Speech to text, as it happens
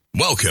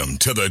Welcome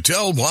to the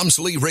Del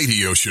Walmsley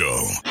Radio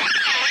Show.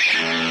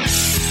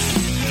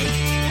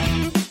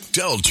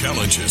 Del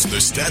challenges the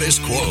status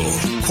quo,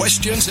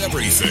 questions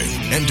everything,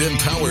 and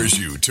empowers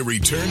you to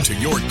return to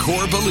your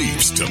core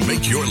beliefs to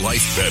make your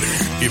life better.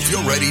 If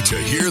you're ready to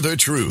hear the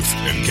truth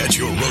and get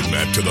your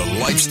roadmap to the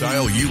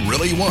lifestyle you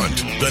really want,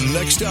 the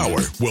next hour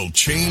will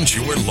change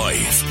your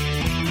life.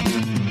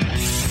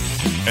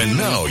 And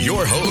now,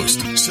 your host,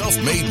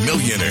 self-made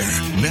millionaire,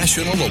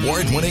 national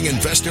award-winning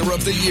investor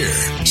of the year,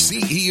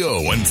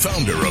 CEO and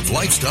founder of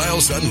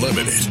Lifestyles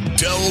Unlimited,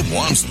 Del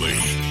Walmsley.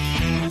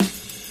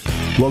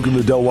 Welcome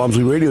to the Del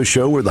Walmsley Radio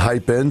Show, where the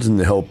hype ends and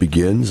the help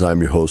begins.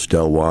 I'm your host,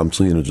 Del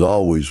Walmsley, and as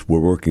always, we're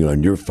working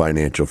on your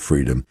financial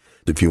freedom.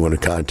 If you want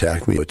to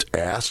contact me, it's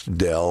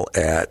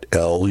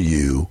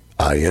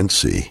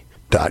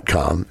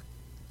askdel@luinc.com,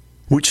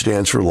 which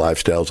stands for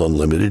Lifestyles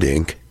Unlimited,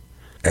 Inc.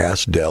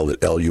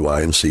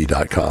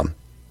 askdel@luinc.com.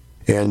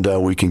 And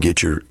we can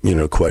get your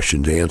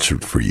questions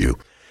answered for you.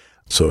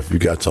 So if you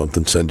got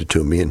something, send it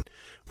to me, and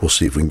we'll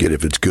see if we can get it.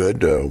 If it's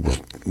good,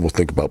 we'll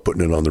think about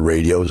putting it on the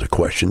radio as a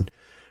question.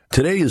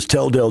 Today is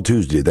Tell Del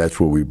Tuesday. That's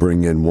where we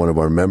bring in one of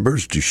our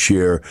members to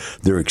share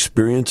their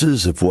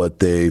experiences of what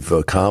they've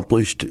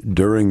accomplished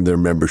during their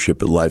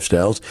membership at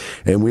Lifestyles.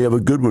 And we have a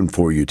good one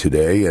for you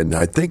today. And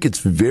I think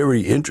it's a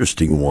very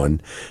interesting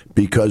one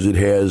because it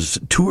has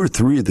two or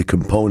three of the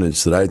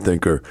components that I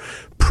think are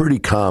pretty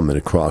common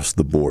across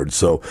the board.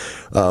 So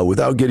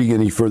without getting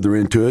any further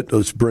into it,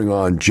 let's bring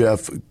on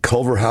Jeff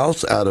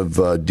Culverhouse out of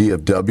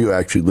DFW,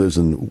 actually lives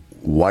in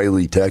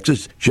Wiley,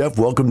 Texas. Jeff,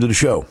 welcome to the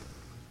show.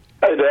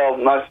 Hey, Dale.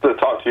 Nice to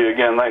talk to you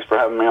again. Thanks for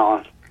having me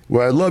on.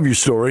 Well, I love your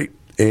story,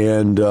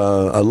 and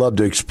I love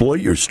to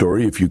exploit your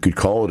story, if you could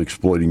call it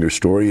exploiting your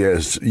story,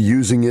 as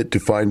using it to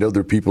find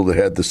other people that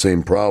had the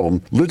same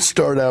problem. Let's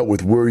start out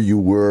with where you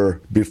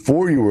were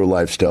before you were a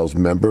Lifestyles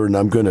member, and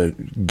I'm going to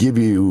give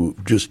you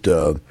just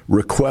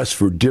requests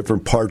for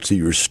different parts of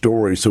your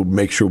story, so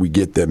make sure we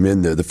get them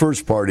in there. The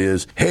first part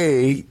is,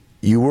 hey,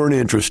 you weren't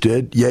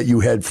interested, yet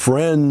you had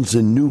friends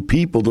and new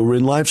people that were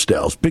in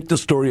Lifestyles. Pick the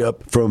story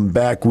up from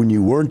back when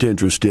you weren't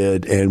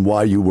interested and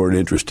why you weren't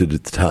interested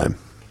at the time.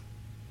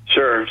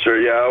 Sure.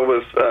 Yeah, I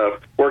was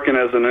working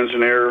as an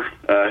engineer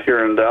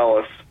here in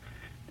Dallas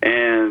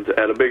and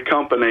at a big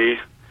company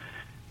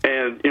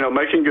and,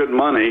 making good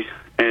money.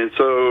 And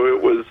so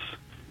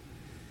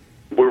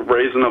we're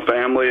raising a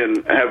family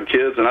and have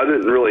kids, and I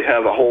didn't really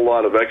have a whole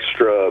lot of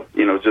extra,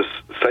 just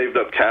saved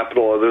up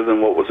capital other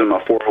than what was in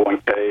my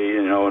 401k,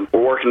 and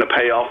we're working to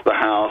pay off the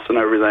house and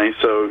everything.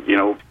 So,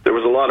 there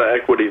was a lot of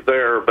equity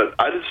there, but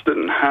I just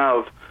didn't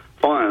have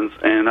funds.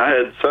 And I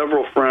had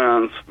several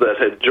friends that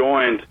had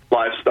joined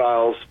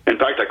Lifestyles. In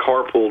fact, I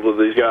carpooled with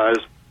these guys.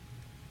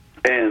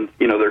 And,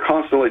 they're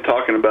constantly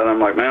talking about it. I'm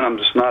like, man, I'm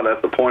just not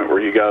at the point where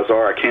you guys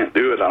are. I can't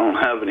do it. I don't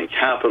have any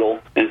capital.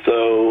 And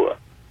so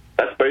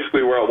that's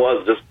basically where I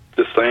was, just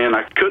saying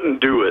I couldn't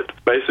do it,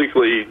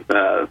 basically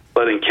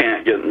letting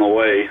can't get in the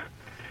way.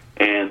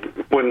 And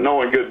when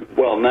knowing good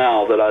well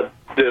now that I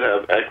did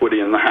have equity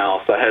in the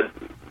house,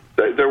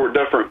 there were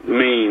different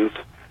means.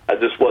 I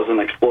just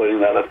wasn't exploiting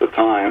that at the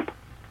time.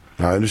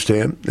 I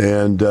understand.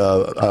 And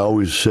I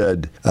always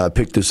said, I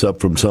picked this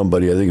up from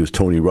somebody, I think it was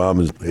Tony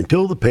Robbins,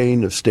 until the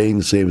pain of staying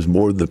the same is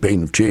more than the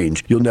pain of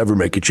change, you'll never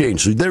make a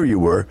change. So there you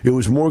were. It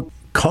was more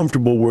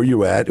comfortable where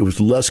you're at. It was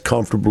less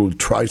comfortable to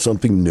try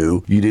something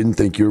new you didn't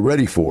think you were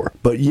ready for.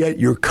 But yet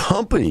your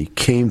company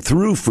came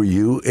through for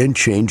you and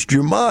changed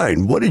your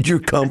mind. What did your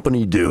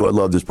company do? I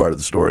love this part of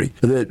the story.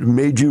 That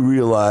made you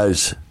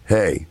realize,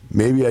 hey,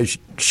 maybe I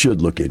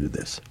should look into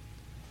this.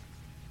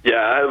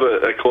 Yeah, I have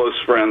a close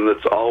friend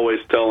that's always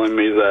telling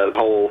me that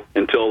whole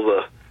until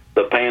the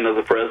pain of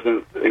the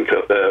present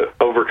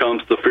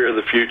overcomes the fear of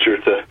the future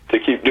to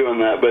keep doing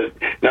that. But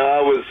no,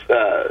 I was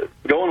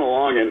going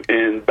along,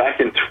 and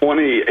back in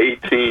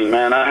 2018,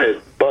 man, I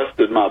had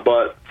busted my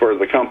butt for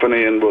the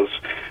company and was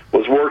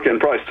working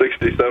probably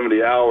 60,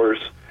 70 hours,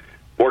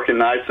 working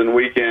nights and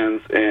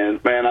weekends. And,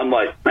 man,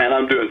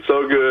 I'm doing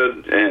so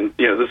good, and,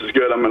 this is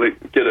good. I'm going to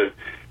get a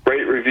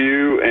great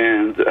review,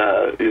 and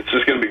it's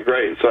just going to be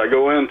great. So I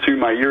go into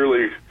my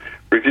yearly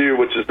review,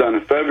 which is done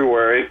in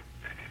February,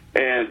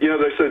 and,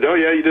 they said, oh,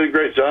 yeah, you did a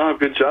great job,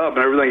 good job,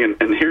 and everything,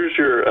 and here's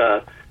your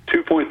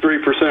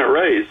 2.3%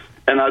 raise.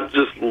 And I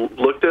just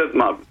looked at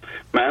my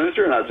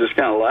manager, and I just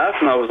kind of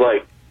laughed, and I was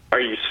like, are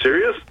you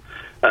serious?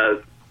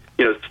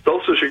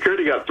 Social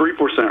Security got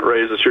 3%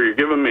 raise this year. You're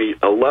giving me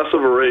a less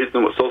of a raise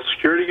than what Social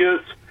Security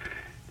gets?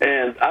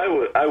 And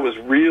I was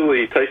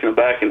really taken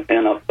aback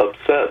and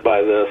upset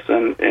by this,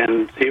 and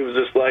he was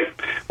just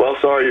like, well,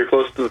 sorry, you're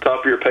close to the top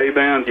of your pay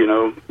band,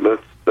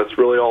 that's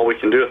really all we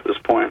can do at this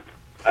point.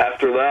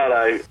 After that,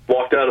 I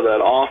walked out of that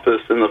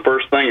office, and the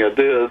first thing I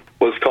did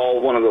was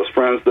call one of those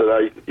friends that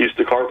I used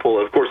to carpool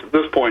with. Of course, at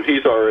this point,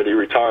 he's already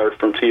retired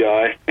from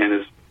TI and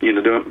is, being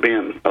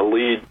a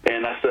lead.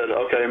 And I said,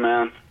 okay,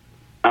 man,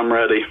 I'm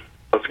ready.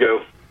 Let's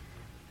go.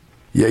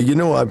 Yeah,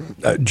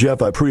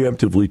 Jeff, I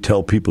preemptively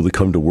tell people to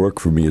come to work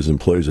for me as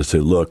employees. I say,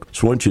 look, I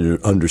just want you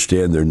to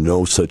understand there's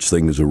no such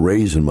thing as a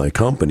raise in my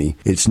company.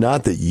 It's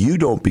not that you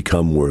don't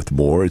become worth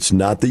more. It's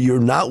not that you're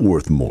not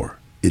worth more.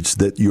 It's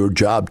that your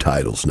job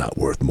title's not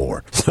worth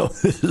more. So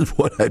this is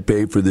what I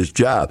pay for this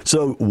job.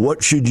 So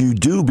what should you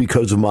do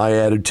because of my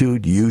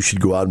attitude? You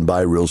should go out and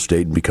buy real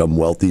estate and become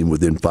wealthy and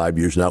within 5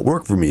 years not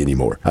work for me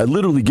anymore. I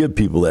literally give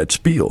people that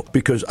spiel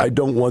because I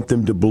don't want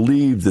them to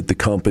believe that the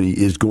company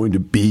is going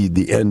to be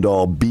the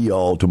end-all,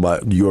 be-all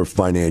to your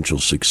financial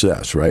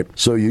success, right?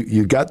 So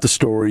you got the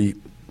story.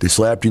 They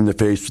slapped you in the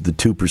face with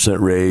the 2%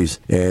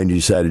 raise, and you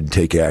decided to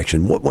take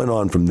action. What went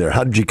on from there?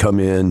 How did you come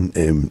in,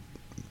 and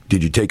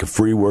did you take a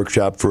free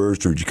workshop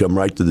first, or did you come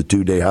right to the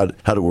 2-day? How did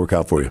it work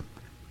out for you?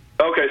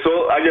 Okay,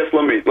 so I guess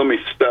let me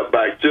step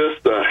back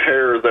just a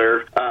hair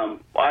there.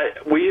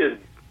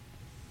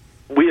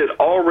 We had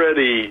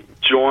already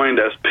joined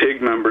as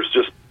PIG members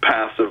just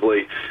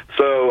passively.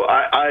 So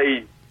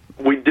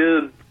we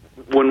did.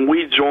 When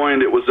we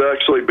joined, it was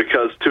actually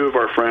because two of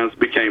our friends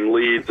became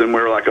leads, and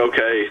we were like,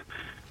 okay,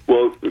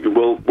 well,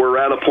 we're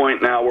at a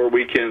point now where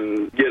we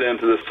can get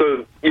into this.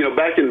 So,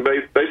 back in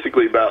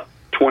basically about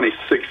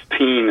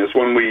 2016 is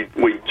when we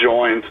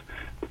joined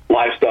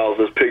Lifestyles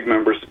as PIG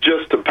members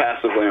just to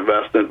passively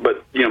invest in.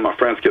 But, my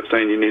friends kept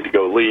saying, you need to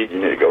go lead.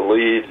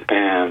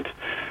 And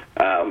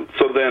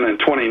so then in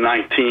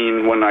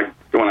 2019, when I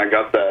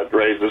got that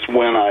raise, is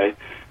when I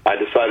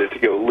decided to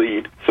go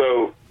lead.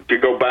 So to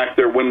go back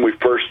there, when we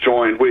first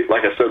joined,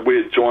 like I said, we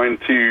had joined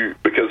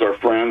because our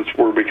friends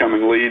were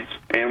becoming leads,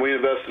 and we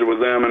invested with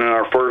them. And in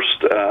our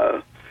first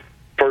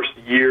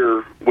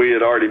year, we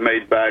had already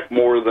made back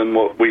more than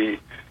what we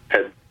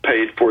had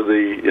paid for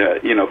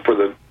the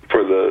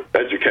for the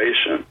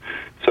education.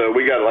 So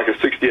we got like a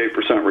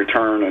 68%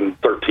 return in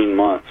 13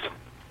 months.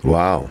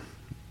 Wow.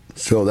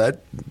 So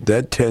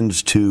that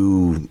tends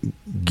to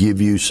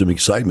give you some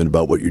excitement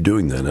about what you're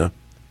doing then, huh?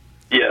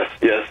 Yes,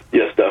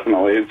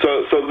 definitely.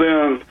 So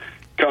then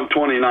come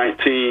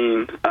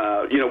 2019,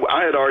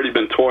 I had already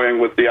been toying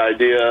with the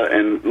idea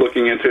and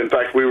looking into it. In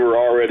fact, we were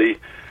already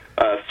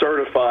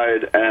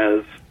certified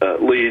as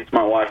leads,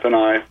 my wife and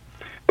I,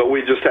 but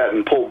we just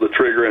hadn't pulled the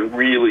trigger and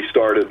really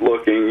started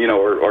looking,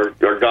 or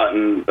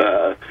gotten,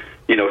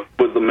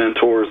 with the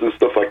mentors and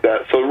stuff like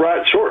that. So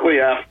right shortly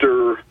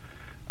after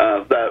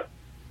that,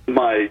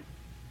 my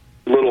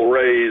little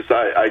raise,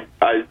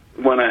 I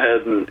went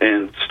ahead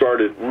and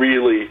started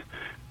really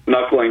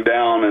knuckling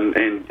down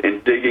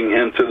and digging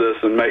into this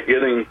and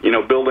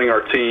building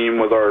our team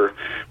with our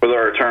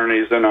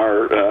attorneys and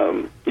our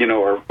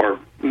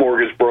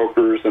mortgage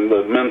brokers and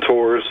the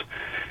mentors,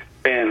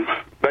 and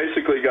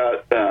basically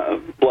got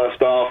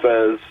blessed off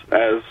as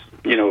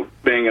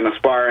being an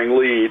aspiring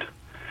lead.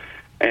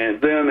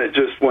 And then it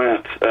just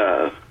went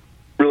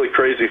really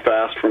crazy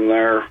fast from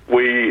there.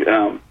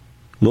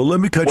 Well, let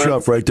me cut you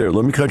off right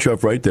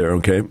there.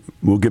 Okay,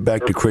 we'll get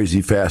back to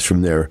crazy fast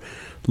from there.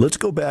 Let's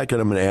go back,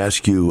 and I'm going to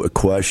ask you a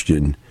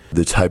question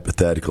that's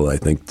hypothetical, I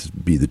think to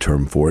be the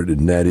term for it,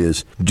 and that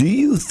is, do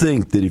you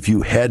think that if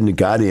you hadn't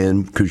got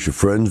in because your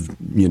friends,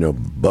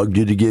 bugged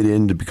you to get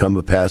in to become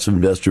a passive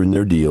investor in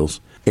their deals,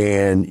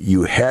 and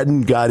you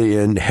hadn't got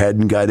in,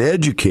 hadn't got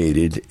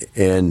educated,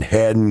 and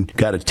hadn't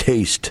got a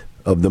taste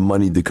of the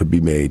money that could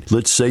be made,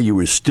 let's say you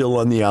were still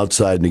on the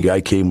outside and the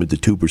guy came with the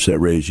 2%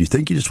 raise, you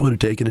think you just would have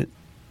taken it?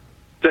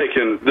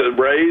 Taking the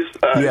raise?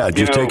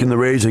 Taking the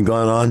raise and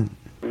gone on?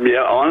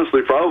 Yeah,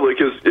 honestly, probably,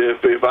 because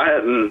if I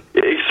hadn't,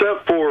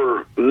 except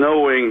for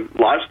knowing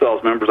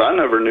Lifestyles members, I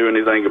never knew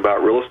anything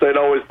about real estate. I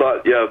always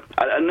thought,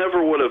 I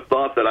never would have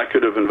thought that I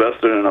could have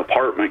invested in an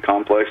apartment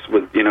complex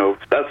with,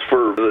 that's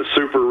for the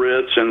super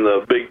rich and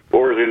the big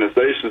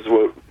organizations,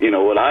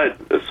 what I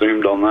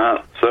assumed on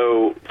that.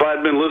 So if I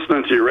had been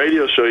listening to your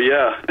radio show,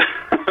 yeah.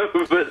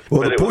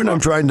 The point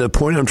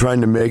I'm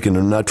trying to make, and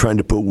I'm not trying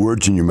to put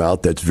words in your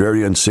mouth, that's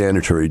very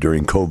unsanitary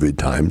during COVID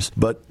times,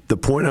 but the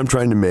point I'm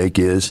trying to make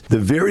is the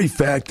very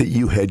fact that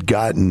you had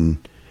gotten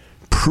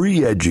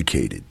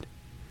pre-educated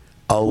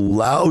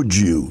allowed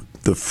you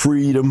the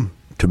freedom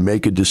to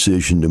make a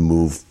decision to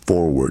move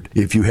forward.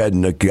 If you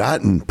hadn't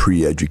gotten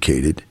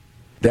pre-educated,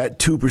 that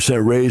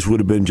 2% raise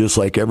would have been just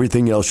like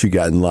everything else you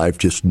got in life,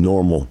 just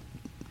normal.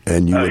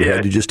 And you would have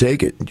had to just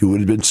take it. You would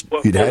have been.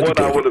 You'd had to take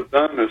it. What I would have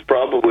done is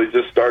probably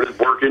just started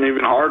working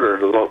even harder.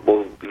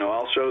 Well,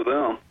 I'll show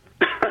them.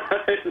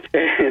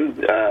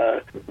 And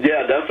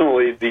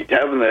definitely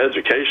having the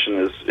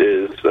education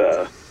is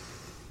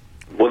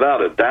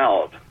without a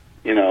doubt.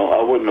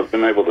 I wouldn't have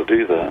been able to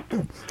do that.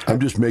 I'm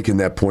just making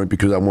that point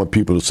because I want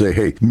people to say,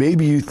 hey,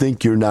 maybe you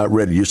think you're not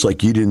ready, just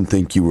like you didn't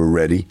think you were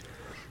ready.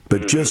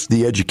 But just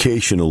the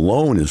education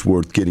alone is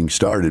worth getting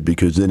started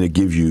because then it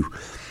gives you.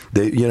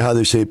 You know how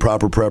they say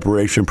proper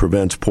preparation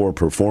prevents poor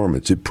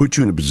performance. It puts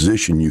you in a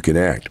position you can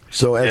act.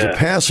 So as a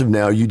passive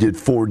now, you did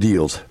 4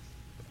 deals,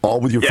 all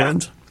with your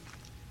friends?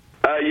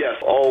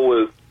 Yes, all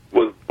with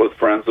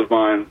friends of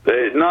mine.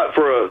 Not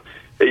for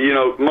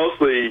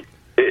mostly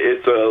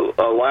it's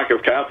a lack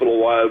of capital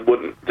why I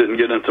didn't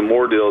get into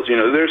more deals.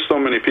 There's so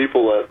many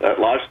people at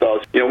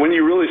Lifestyles. When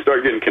you really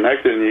start getting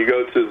connected and you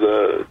go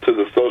to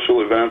the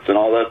social events and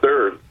all that,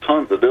 there are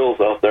tons of deals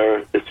out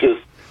there. It's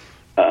just,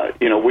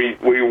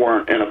 we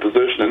weren't in a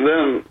position.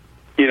 And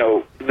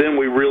then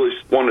we really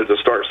wanted to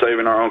start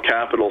saving our own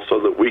capital so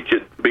that we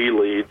could be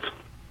leads.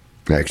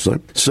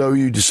 Excellent. So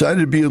you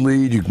decided to be a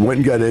lead. You went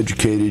and got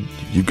educated.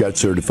 You got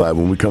certified.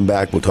 When we come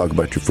back, we'll talk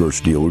about your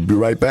first deal. We'll be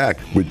right back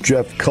with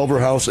Jeff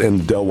Culverhouse and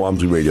the Del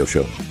Walmsley Radio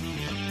Show.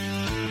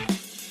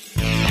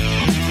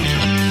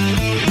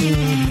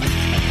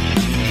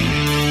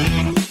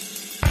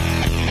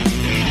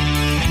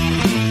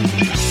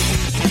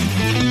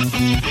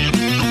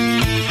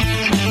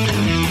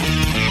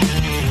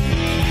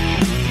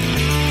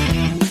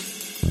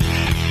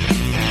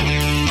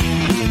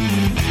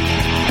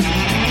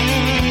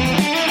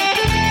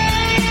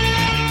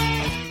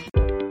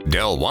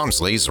 Del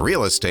Walmsley's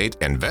real estate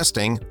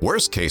investing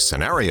worst case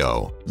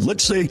scenario.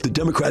 Let's say the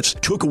Democrats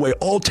took away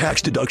all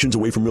tax deductions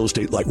away from real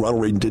estate like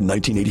Ronald Reagan did in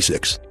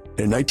 1986. And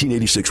in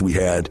 1986, we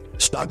had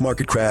stock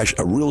market crash,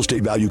 a real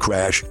estate value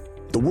crash.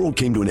 The world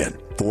came to an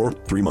end for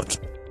 3 months.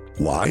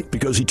 Why?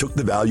 Because he took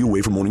the value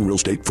away from owning real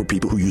estate for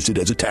people who used it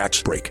as a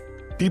tax break.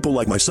 People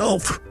like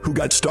myself who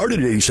got started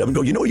at 87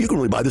 go, you can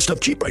really buy this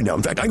stuff cheap right now.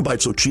 In fact, I can buy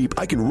it so cheap,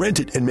 I can rent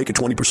it and make a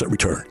 20%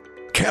 return.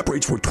 Cap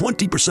rates were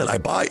 20%. I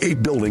buy a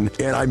building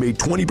and I made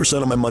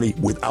 20% of my money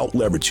without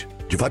leverage.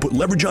 If I put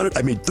leverage on it,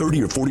 I made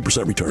 30 or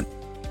 40% return.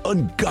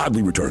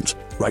 Ungodly returns.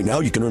 Right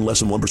now, you can earn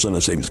less than 1% on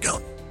a savings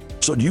account.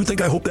 So do you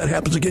think I hope that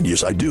happens again?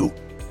 Yes, I do.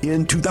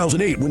 In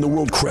 2008, when the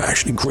world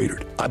crashed and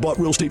cratered, I bought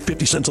real estate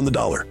 50 cents on the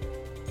dollar. I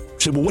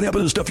said, well, what happened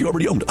to the stuff you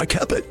already owned? I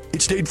kept it.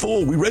 It stayed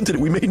full. We rented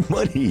it. We made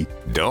money.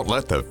 Don't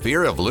let the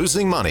fear of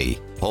losing money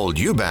hold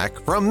you back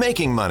from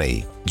making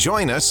money.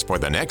 Join us for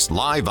the next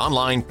live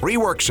online free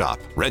workshop.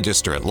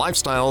 Register at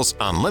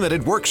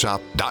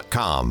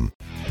lifestylesunlimitedworkshop.com.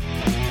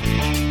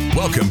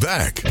 Welcome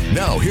back.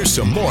 Now here's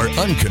some more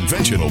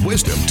unconventional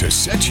wisdom to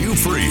set you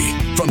free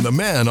from the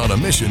man on a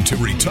mission to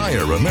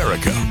retire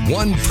America,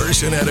 one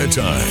person at a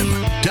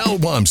time, Del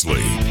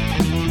Walmsley.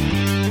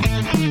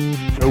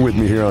 With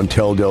me here on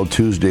Tell Del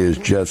Tuesday is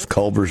Jeff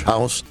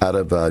Culverhouse out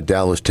of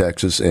Dallas,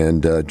 Texas.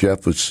 And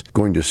Jeff was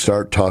going to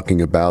start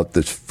talking about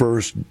this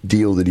first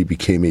deal that he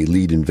became a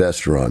lead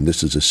investor on.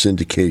 This is a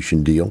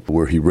syndication deal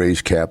where he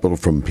raised capital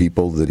from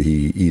people that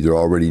he either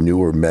already knew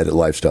or met at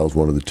Lifestyles,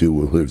 one of the two.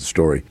 We'll hear the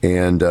story.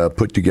 And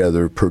put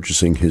together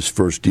purchasing his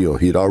first deal.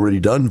 He had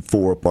already done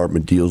 4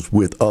 apartment deals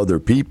with other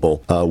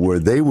people where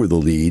they were the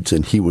leads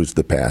and he was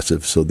the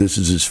passive. So this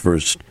is his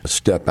first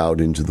step out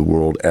into the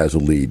world as a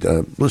lead.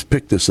 Let's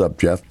pick this up,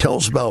 Jeff. Tell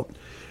us about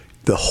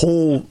the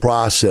whole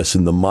process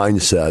and the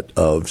mindset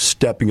of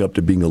stepping up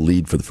to being a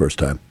lead for the first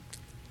time.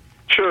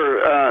 Sure.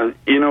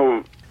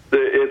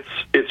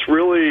 It's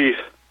really,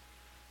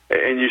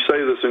 and you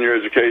say this in your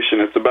education,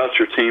 it's about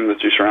your team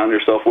that you surround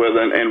yourself with.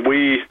 And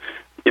we,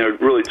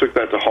 really took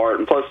that to heart.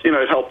 And plus,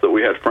 it helped that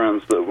we had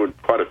friends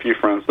quite a few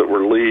friends that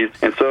were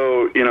leads. And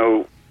so,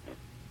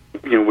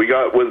 we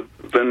got with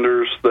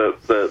vendors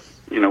that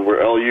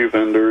were LU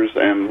vendors,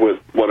 and with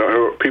what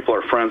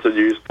our friends had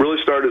used, really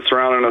started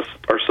surrounding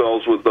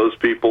ourselves with those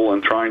people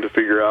and trying to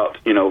figure out,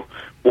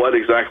 what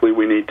exactly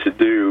we need to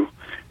do.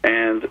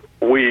 And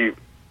we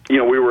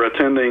were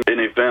attending an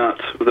event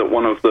that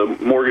one of the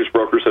mortgage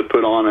brokers had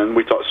put on, and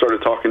we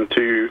started talking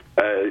to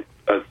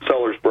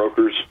seller's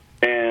brokers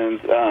and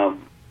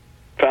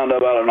found out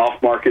about an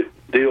off-market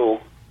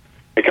deal.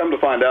 And come to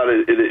find out,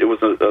 it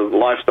was a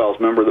Lifestyles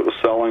member that was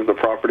selling the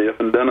property up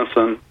in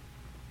Denison.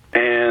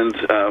 And,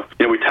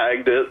 we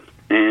tagged it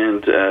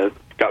and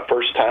got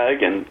first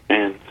tag and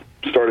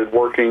started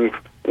working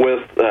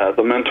with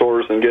the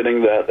mentors and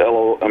getting that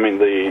our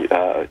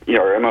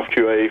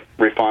MFQA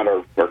refined,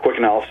 our quick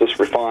analysis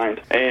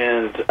refined,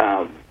 and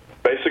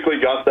basically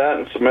got that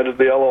and submitted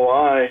the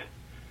LOI.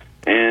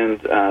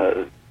 And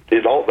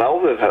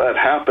all that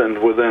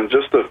happened within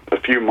just a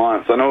few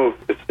months. I know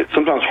it's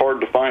sometimes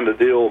hard to find a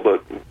deal,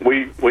 but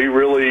we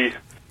really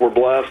were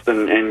blessed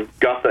and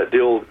got that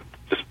deal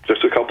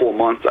just a couple of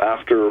months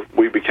after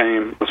we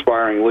became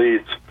aspiring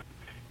leads.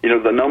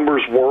 The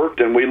numbers worked,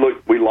 and we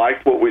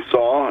liked what we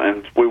saw,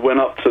 and we went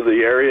up to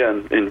the area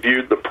and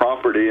viewed the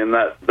property. And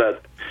that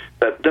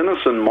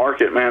Denison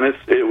market, man,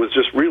 it was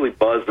just really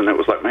buzzing. It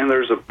was like, man,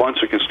 there's a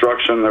bunch of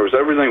construction. There was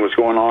everything was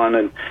going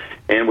on,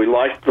 and we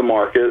liked the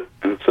market,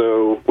 and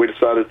so we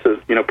decided to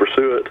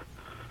pursue it.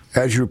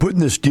 As you were putting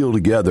this deal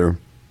together,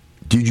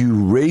 did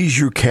you raise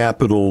your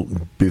capital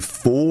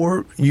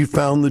before you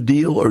found the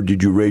deal, or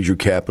did you raise your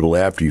capital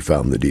after you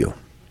found the deal?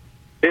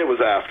 It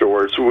was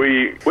afterwards.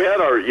 We had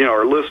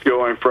our list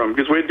going from,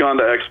 because we had gone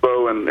to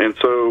Expo, and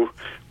so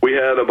we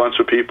had a bunch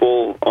of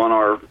people on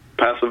our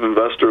passive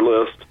investor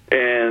list,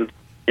 and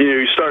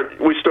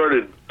we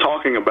started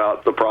talking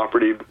about the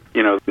property,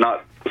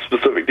 not the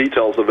specific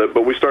details of it,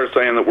 but we started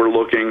saying that we're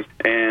looking,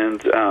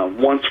 and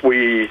once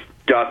we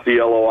got the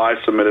LOI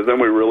submitted, then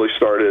we really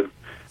started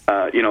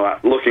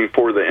looking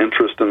for the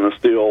interest in this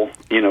deal,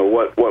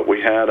 what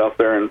we had out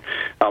there. And,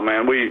 oh,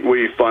 man,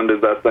 we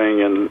funded that thing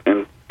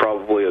in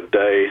probably a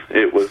day.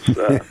 It was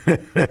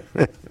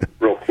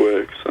real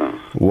quick. So.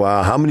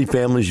 Wow. How many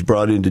families you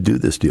brought in to do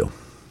this deal?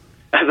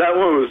 That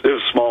one was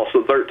small,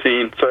 so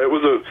 13. So it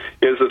was a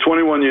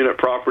 21-unit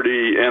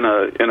property in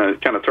a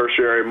kind of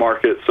tertiary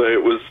market. So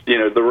it was,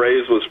 the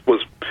raise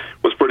was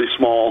pretty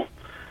small.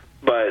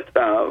 But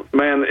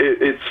man,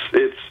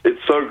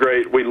 it's so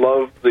great. We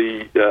love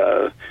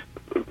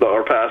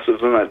our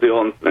passives in that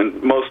deal,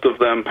 and most of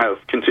them have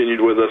continued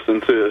with us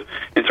into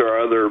our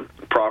other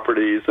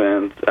properties.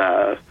 And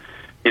a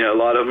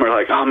lot of them are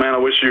like, oh man, I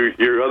wish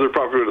your other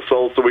property would have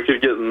sold so we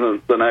could get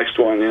in the next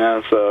one.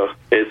 So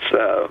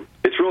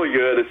it's really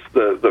good. It's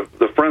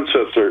the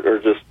friendships are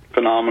just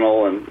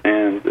phenomenal,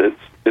 and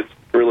it's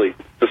really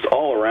just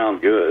all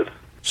around good.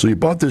 So you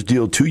bought this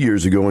deal 2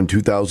 years ago in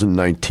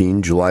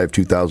 2019, July of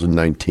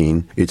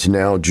 2019. It's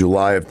now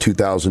July of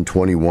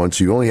 2021,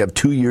 so you only have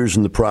 2 years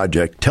in the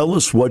project. Tell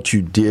us what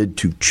you did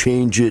to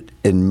change it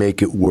and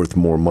make it worth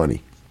more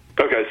money.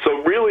 Okay,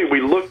 so really we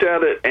looked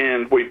at it,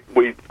 and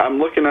I'm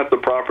looking at the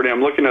property,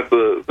 I'm looking at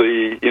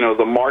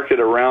the market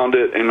around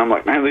it, and I'm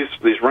like, man,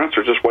 these rents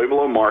are just way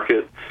below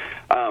market.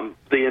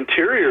 The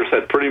interiors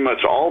had pretty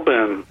much all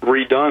been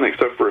redone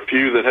except for a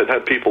few that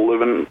had people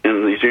living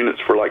in these units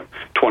for like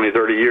 20,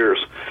 30 years.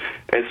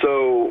 And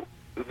so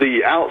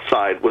the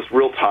outside was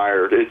real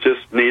tired. It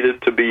just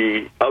needed to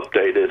be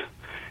updated.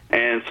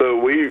 And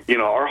so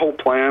our whole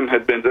plan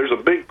had been, there's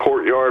a big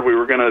courtyard. We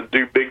were going to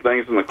do big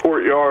things in the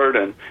courtyard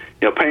and,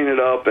 paint it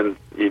up, and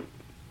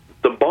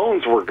the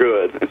bones were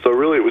good. And so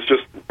really it was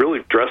just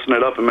really dressing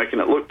it up and making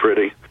it look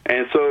pretty.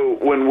 And so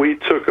when we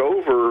took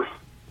over,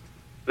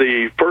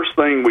 the first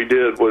thing we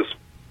did was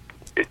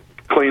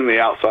clean the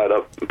outside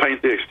up,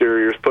 paint the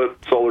exteriors, put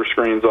solar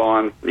screens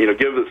on,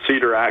 give it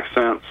cedar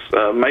accents,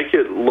 make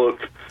it look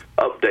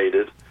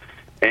updated.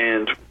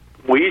 And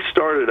we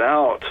started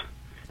out,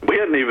 we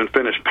hadn't even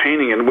finished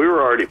painting, and we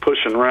were already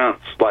pushing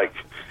rents. Like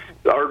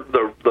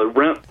the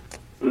rent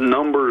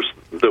numbers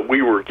that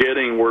we were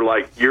getting were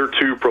like year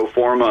two pro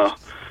forma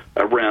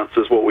rents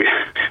is what we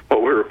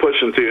were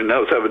pushing to, and that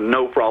was having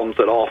no problems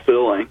at all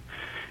filling.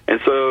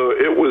 And so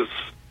it was.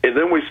 And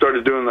then we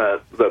started doing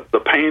the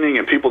painting,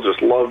 and people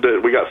just loved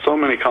it. We got so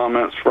many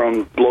comments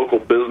from local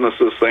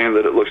businesses saying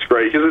that it looks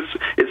great, because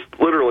it's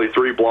literally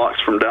 3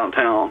 blocks from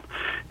downtown,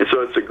 and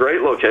so it's a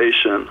great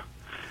location.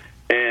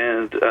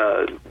 And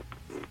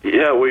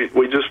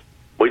we just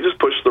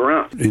pushed the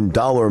rent. In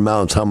dollar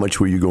amounts, how much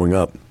were you going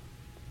up?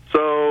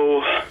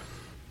 So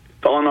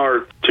on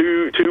our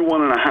two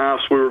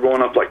 1.5s, we were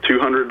going up like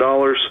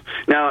 $200.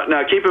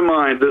 Now keep in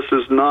mind, this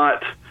is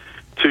not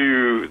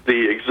to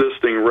the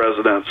existing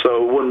residents.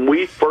 So when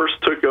we first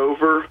took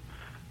over,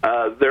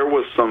 there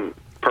was some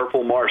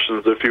purple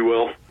Martians, if you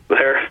will,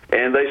 there,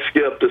 and they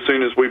skipped as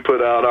soon as we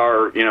put out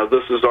our,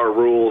 this is our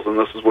rules and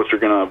this is what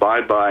you're going to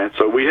abide by. And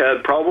so we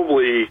had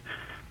probably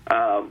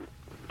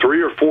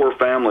 3 or 4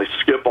 families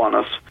skip on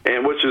us,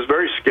 and which is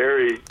very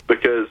scary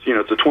because,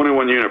 it's a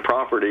 21-unit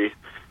property,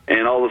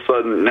 and all of a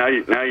sudden now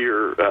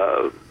your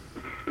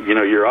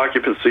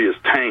occupancy is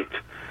tanked.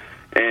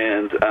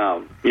 And,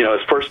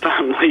 as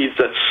first-time leads,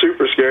 that's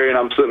super scary, and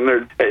I'm sitting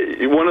there.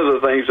 One of the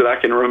things that I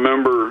can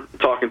remember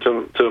talking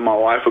to my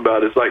wife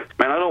about is like,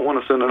 man, I don't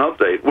want to send an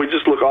update. We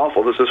just look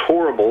awful. This is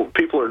horrible.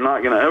 People are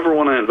not going to ever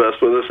want to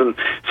invest with us. And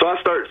so I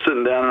start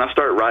sitting down, and I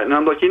start writing.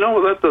 I'm like,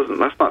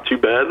 that's not too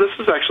bad. This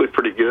is actually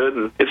pretty good.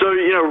 And so,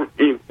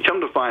 you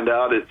come to find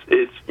out,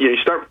 it's you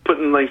start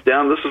putting things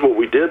down. This is what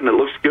we did, and it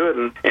looks good.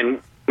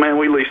 And man,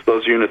 we leased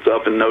those units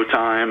up in no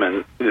time,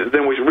 and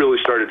then we really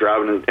started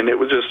driving, and it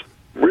was just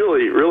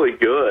really, really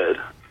good.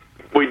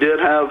 We did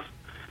have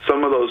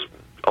some of those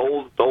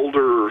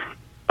older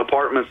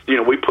apartments.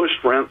 We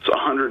pushed rents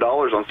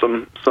 $100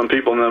 on some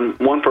people, and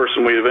then one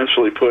person we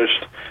eventually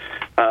pushed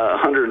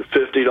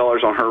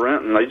 $150 on her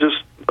rent, and they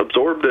just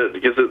absorbed it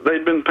because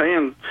they'd been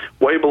paying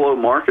way below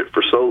market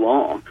for so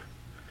long.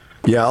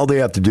 Yeah, all they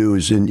have to do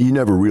is, and you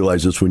never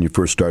realize this when you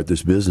first start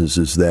this business,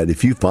 is that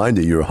if you find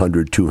that you're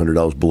 $100,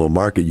 $200 below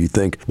market, you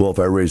think, well, if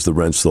I raise the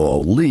rents, they'll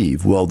all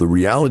leave. Well, the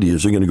reality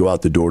is they're going to go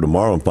out the door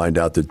tomorrow and find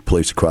out that the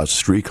place across the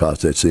street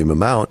costs that same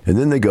amount. And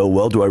then they go,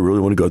 well, do I really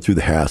want to go through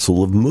the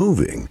hassle of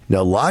moving?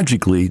 Now,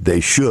 logically,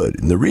 they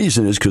should. And the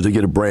reason is because they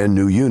get a brand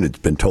new unit. It's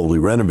been totally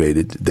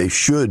renovated. They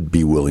should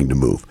be willing to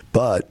move.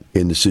 But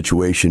in the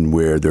situation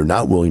where they're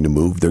not willing to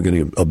move, they're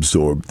going to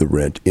absorb the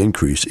rent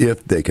increase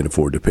if they can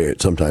afford to pay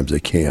it. Sometimes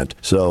they can't.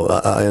 So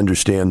I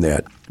understand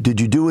that. Did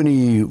you do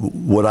any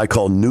what I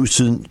call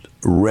nuisance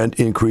rent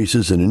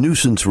increases? And a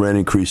nuisance rent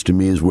increase to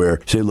me is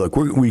where, say, look,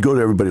 we go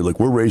to everybody,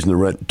 look, we're raising the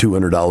rent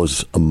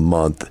 $200 a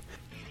month.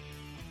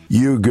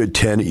 You're a good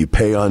tenant. You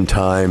pay on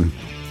time.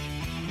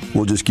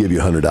 We'll just give you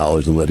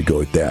 $100 and let it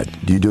go at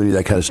that. Do you do any of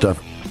that kind of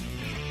stuff?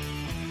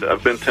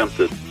 I've been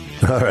tempted.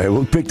 All right,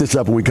 we'll pick this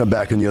up when we come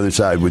back on the other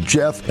side with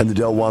Jeff and the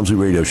Del Walmsley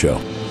Radio Show.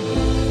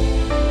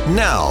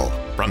 Now,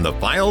 from the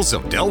files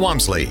of Del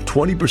Walmsley.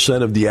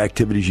 20% of the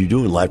activities you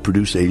do in life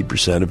produce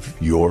 80%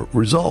 of your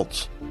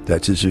results.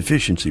 That's his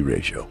efficiency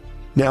ratio.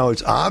 Now,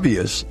 it's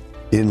obvious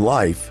in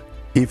life,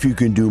 if you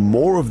can do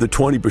more of the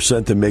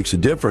 20% that makes a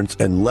difference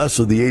and less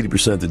of the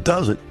 80% that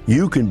doesn't,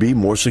 you can be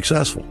more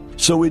successful.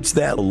 So it's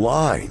that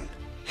line.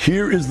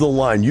 Here is the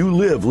line. You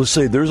live, let's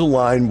say there's a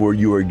line where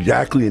you are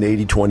exactly an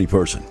 80-20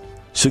 person.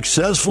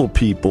 Successful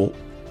people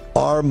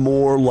are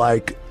more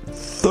like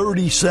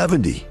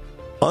 30-70.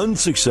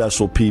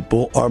 Unsuccessful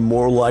people are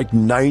more like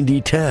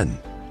 90-10.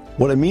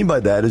 What I mean by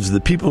that is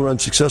the people who are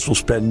unsuccessful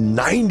spend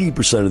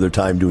 90% of their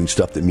time doing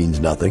stuff that means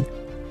nothing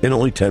and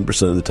only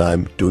 10% of the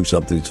time doing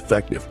something that's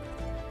effective.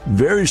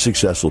 Very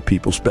successful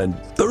people spend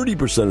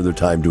 30% of their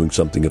time doing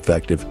something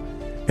effective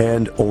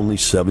and only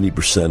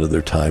 70% of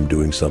their time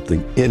doing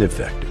something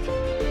ineffective.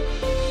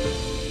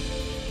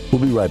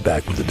 We'll be right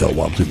back with the Del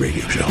Walmsley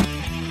Radio Show.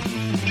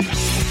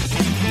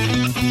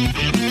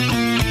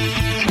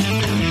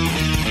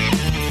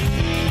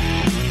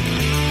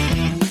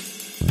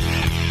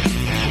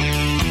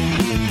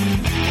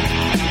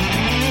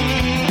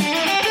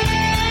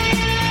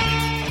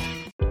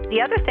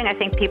 The other thing, I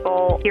think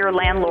people hear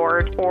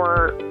landlord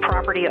or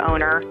property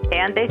owner,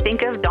 and they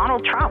think of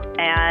Donald Trump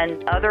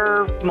and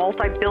other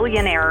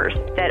multi-billionaires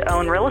that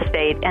own real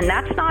estate, and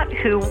that's not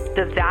who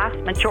the vast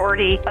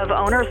majority of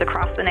owners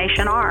across the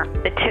nation are.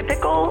 The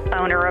typical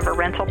owner of a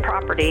rental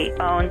property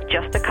owns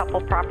just a couple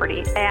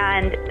properties,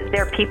 and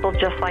they're people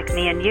just like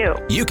me and you.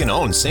 You can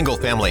own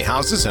single-family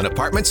houses and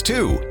apartments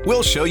too.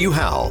 We'll show you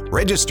how.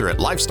 Register at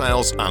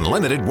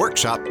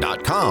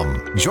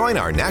lifestylesunlimitedworkshop.com. Join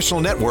our national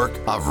network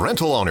of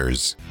rental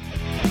owners.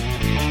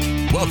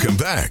 Welcome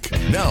back.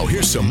 Now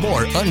here's some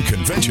more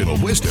unconventional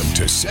wisdom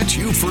to set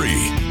you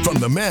free from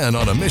the man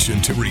on a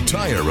mission to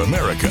retire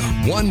America,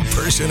 one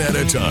person at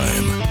a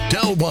time,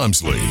 Del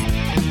Walmsley.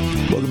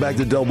 Welcome back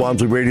to the Del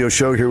Walmsley Radio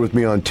Show. Here with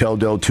me on Tell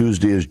Del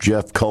Tuesday is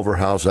Jeff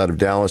Culverhouse out of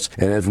Dallas.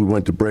 And as we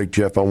went to break,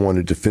 Jeff, I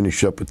wanted to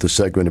finish up with the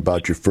segment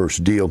about your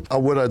first deal.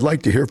 What I'd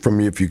like to hear from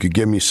you, if you could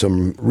give me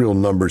some real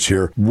numbers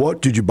here.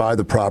 What did you buy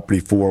the property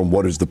for, and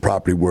what is the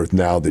property worth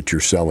now that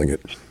you're selling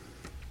it?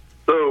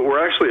 So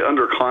we're actually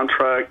under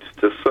contract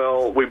to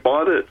sell. We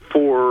bought it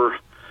for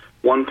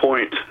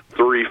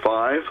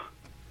 $1.35,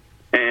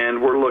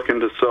 and we're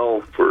looking to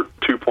sell for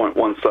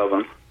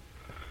 $2.17.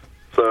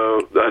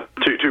 So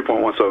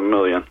 $2.17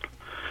 million.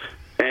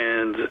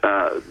 And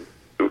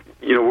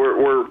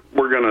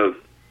we're gonna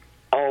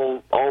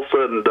all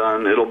said and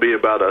done, it'll be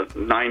about a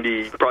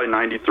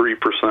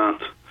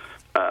 93%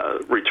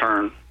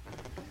 return,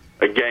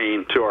 a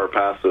gain to our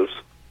passives.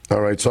 All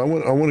right, so I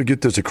want to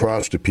get this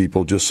across to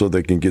people just so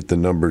they can get the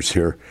numbers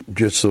here.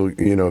 Just so,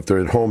 if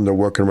they're at home, they're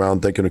working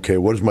around thinking, okay,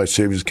 what is my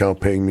savings account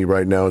paying me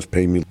right now? It's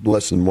paying me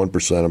less than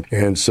 1%.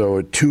 And so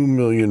at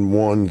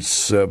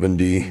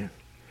 $2,170,000,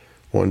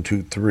 1,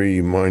 2,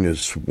 3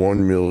 minus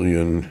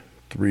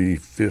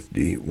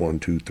 $1,350,000, 1,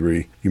 2,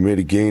 3. You made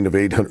a gain of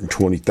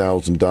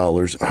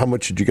 $820,000. How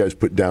much did you guys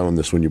put down on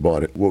this when you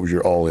bought it? What was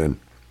your all-in?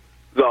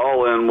 The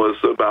all-in was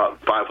about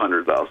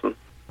 $500,000.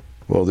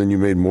 Well, then you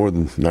made more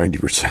than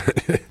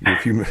 90%.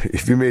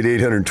 If you made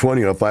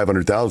 $820,000 on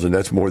 $500,000,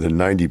 that's more than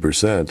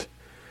 90%.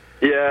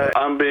 Yeah,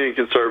 I'm being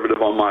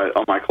conservative on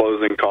my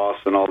closing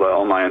costs and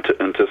all my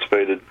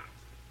anticipated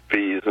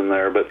fees in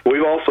there. But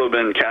we've also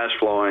been cash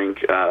flowing.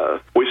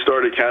 We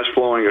started cash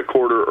flowing a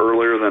quarter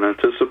earlier than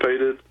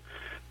anticipated.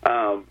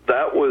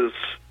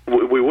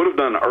 We would have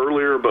done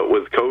earlier, but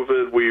with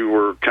COVID, we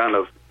were kind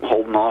of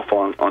holding off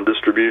on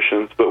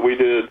distributions. But we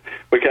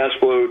cash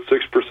flowed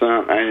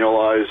 6%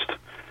 annualized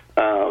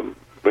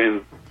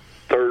in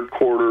third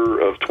quarter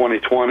of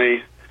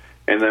 2020,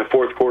 and then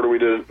fourth quarter we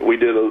did a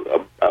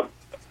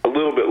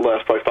little bit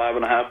less by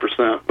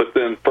 5.5%. But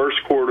then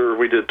first quarter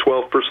we did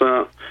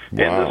 12%, and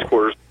this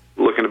quarter's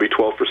looking to be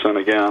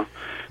 12% again.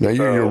 Now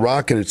you're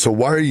rocking it. So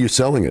why are you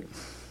selling it?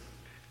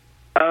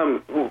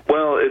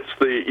 Well, it's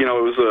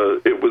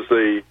it was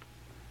a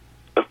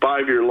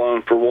 5-year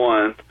loan for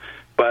one,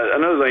 but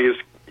another thing is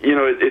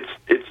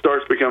it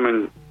starts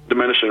becoming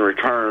diminishing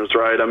returns,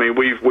 right? I mean,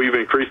 we've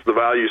increased the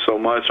value so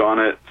much on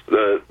it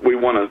that we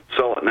want to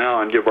sell it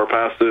now and give our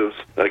passives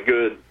a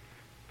good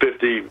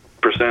 50%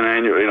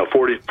 annual,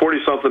 40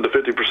 something to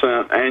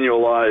 50%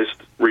 annualized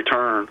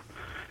return.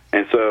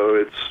 And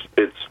so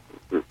it's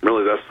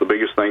really, that's the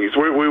biggest thing. Is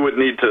we would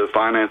need to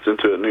finance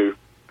into a new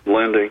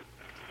lending.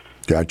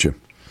 Gotcha.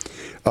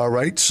 All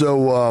right,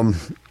 so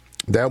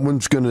that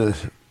one's going to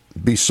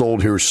be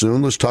sold here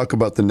soon. Let's talk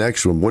about the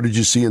next one. What did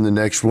you see in the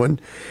next one,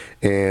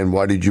 and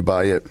why did you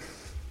buy it?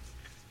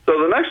 So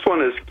the next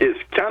one is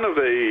kind of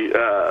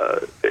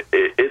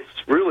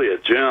it's really a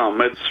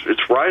gem.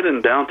 It's right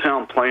in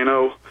downtown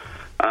Plano.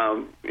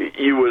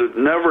 You would have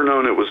never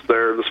known it was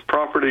there. This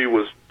property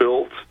was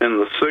built in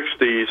the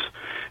 60s,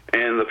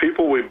 and the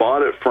people we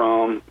bought it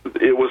from,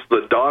 it was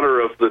the daughter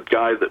of the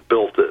guy that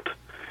built it.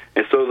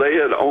 And so they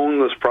had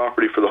owned this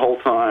property for the whole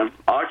time.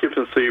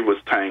 Occupancy was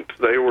tanked.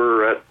 They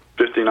were at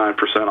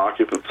 59%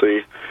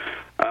 occupancy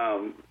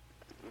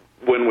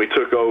when we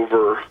took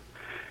over.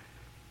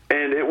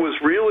 And it was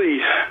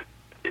really,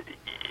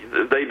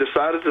 they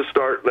decided to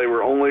start, they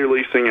were only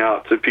leasing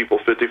out to people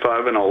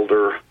 55 and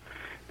older.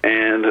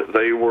 and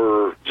they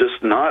were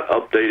just not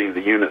updating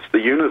the units. The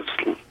units,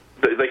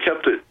 they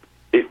kept it,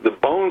 the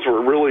bones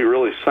were really,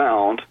 really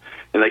sound,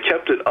 and they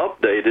kept it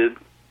updated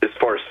as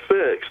far as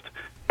fixed,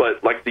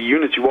 but like the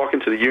units, you walk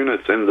into the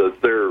units, and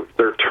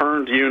their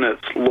turned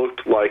units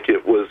looked like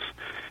it was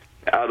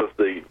out of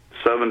the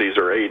 70s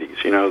or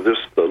 80s,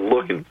 just the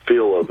look and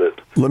feel of it.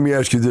 Let me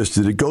ask you this.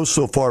 Did it go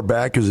so far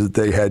back as that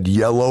they had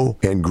yellow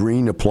and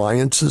green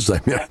appliances?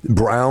 I mean,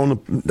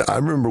 brown. I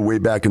remember way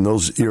back in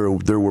those era,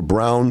 there were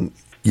brown,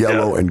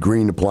 yellow, and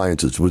green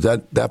appliances. Was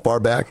that far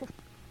back?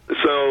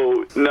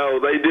 So, no,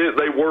 they did.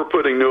 They were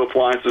putting new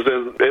appliances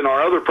in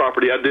our other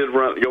property. I did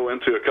go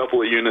into a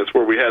couple of units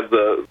where we had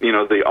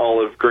the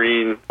olive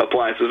green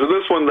appliances. But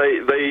this one,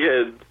 they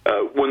had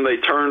when they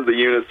turned the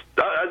units.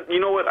 You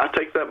know what? I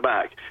take that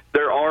back.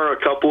 There are a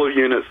couple of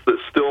units that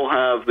still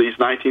have these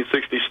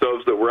 1960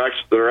 stoves that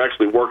are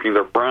actually working.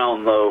 They're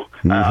brown though.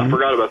 I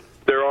forgot about.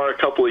 There are a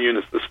couple of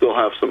units that still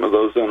have some of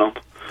those in them.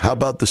 How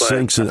about the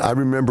sinks? And I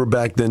remember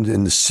back then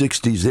in the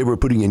 60s, they were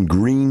putting in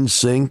green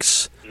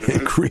sinks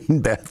and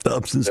green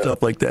bathtubs and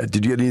stuff like that.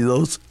 Did you get any of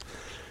those?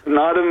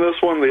 Not in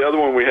this one. The other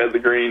one, we had the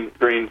green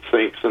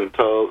sinks and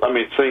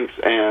sinks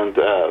and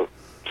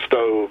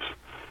stoves.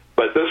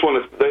 But this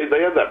one,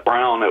 they had that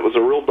brown. It was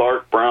a real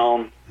dark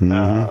brown.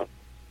 Yeah.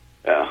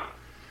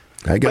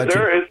 I got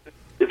you.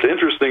 It's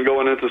interesting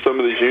going into some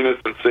of these units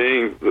and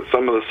seeing that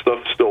some of the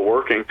stuff's still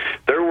working.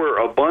 There were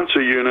a bunch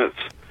of units.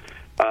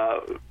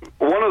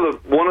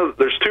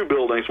 There's two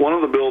buildings. One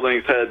of the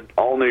buildings had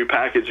all new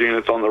package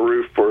units on the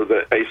roof for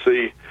the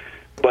AC,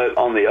 but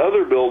on the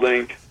other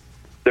building,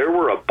 there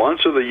were a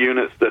bunch of the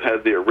units that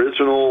had the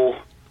original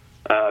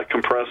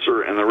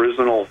compressor and the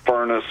original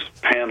furnace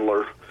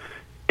handler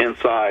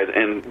inside.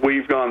 And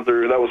we've gone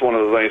through. That was one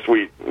of the things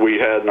we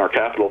had in our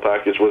capital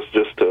package, was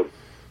just to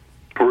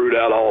root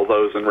out all of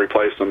those and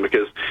replace them,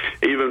 because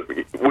even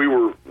we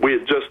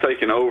had just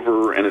taken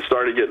over and it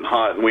started getting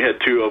hot, and we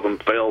had two of them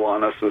fail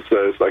on us, and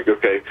so it's like,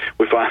 okay,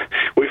 we've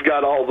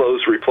got all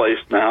those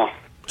replaced now.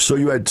 So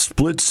you had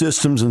split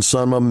systems in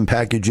some of them,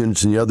 package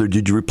units in the other.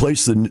 Did you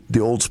replace the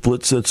old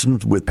split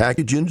systems with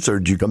package units, or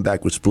did you come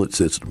back with split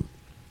systems?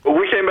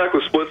 We came back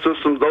with split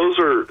systems.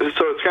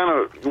 It's kind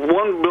of,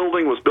 one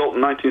building was built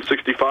in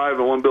 1965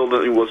 and one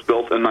building was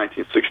built in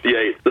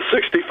 1968. The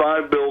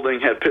 65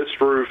 building had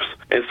pitched roofs,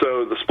 and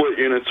so the split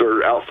units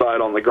are outside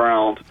on the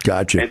ground.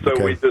 Gotcha. And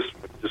so we just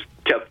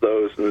kept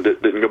those and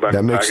didn't go back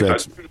to package. That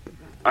makes sense.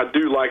 I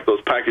do like those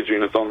package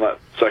units on that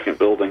second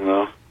building,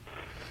 though.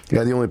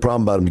 Yeah, the only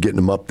problem about them is getting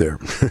them up there.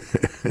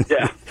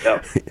 Yep.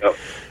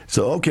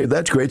 So, okay,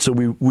 that's great. So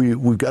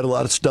we've got a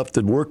lot of stuff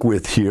to work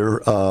with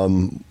here.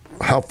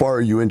 How far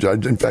are you into?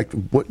 In fact,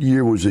 what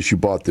year was this you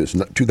bought this?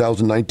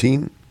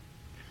 2019?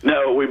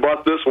 No, we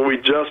bought this one. We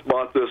just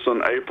bought this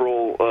in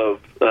April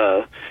of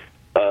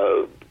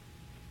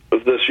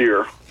this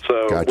year.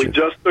 So Gotcha. We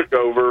just took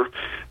over.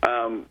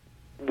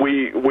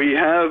 We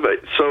have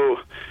so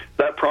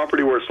that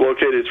property where it's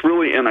located, it's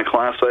really in a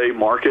Class A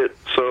market.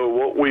 So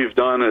what we've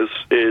done is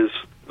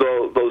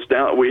those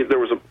down. There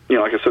was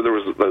like I said,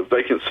 the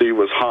vacancy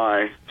was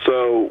high.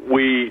 So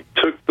we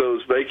took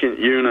those vacant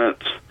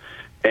units,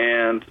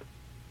 and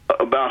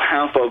about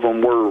half of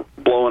them we're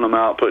blowing them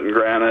out, putting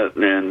granite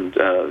and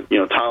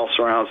tile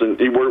surrounds, and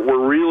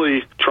we're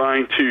really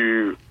trying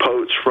to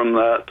poach from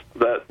those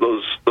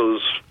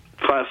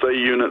Class A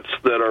units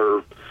that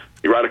are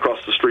right across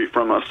the street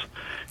from us.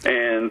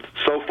 And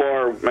so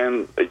far,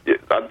 man,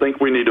 I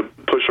think we need to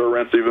push our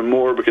rents even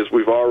more, because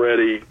we've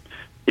already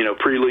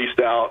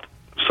pre-leased out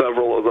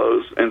several of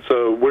those, and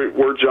so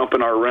we're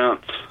jumping our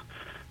rents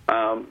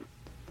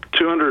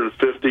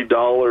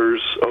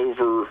 $250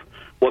 over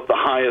what the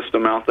highest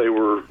amount they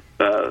were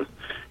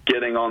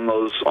getting on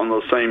those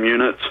same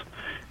units,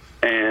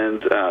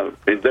 and so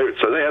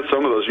they had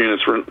some of those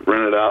units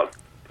rented out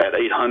at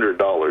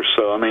 $800.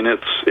 So I mean,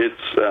 it's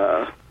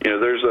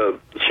there's a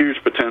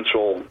huge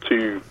potential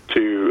to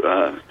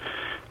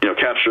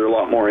capture a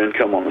lot more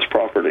income on this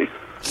property.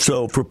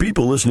 So for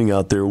people listening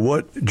out there,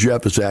 what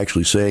Jeff is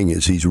actually saying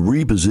is he's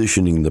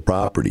repositioning the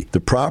property. The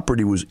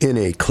property was in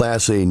a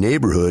Class A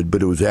neighborhood,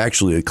 but it was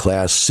actually a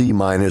Class C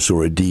minus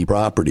or a D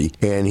property,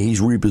 and he's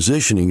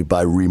repositioning it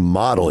by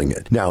remodeling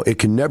it. Now, it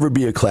can never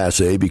be a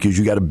Class A because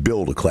you got to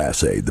build a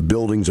Class A. The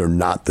buildings are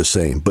not the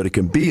same, but it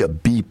can be a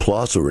B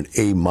plus or an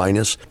A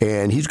minus,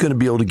 and he's going to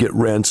be able to get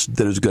rents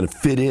that is going to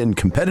fit in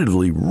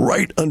competitively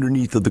right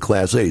underneath of the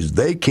Class A's.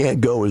 They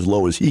can't go as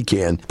low as he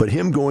can, but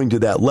him going to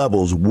that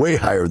level is way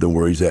higher than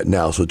where he's at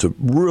now. So it's a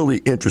really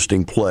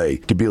interesting play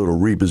to be able to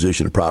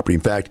reposition a property.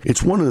 In fact,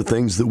 it's one of the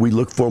things that we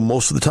look for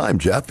most of the time,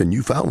 Jeff, and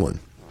you found one.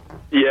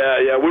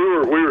 Yeah, we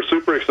were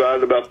super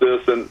excited about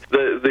this, and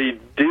the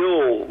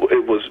deal,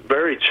 it was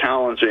very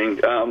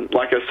challenging.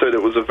 Like I said,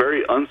 it was a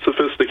very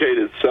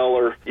unsophisticated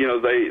seller.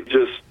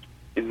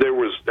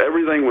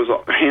 Everything was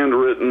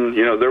handwritten.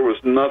 There was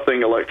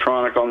nothing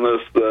electronic on this.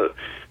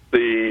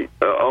 The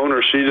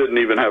owner, she didn't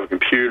even have a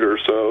computer,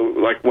 so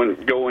like when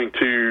going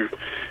to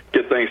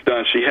get things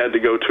done, she had to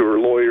go to her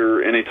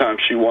lawyer anytime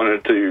she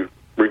wanted to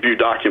review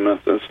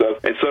documents and stuff.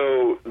 And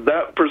so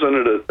that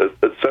presented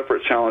a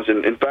separate challenge.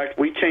 And in fact,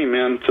 we came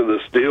into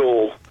this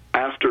deal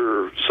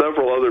after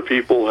several other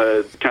people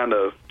had kind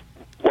of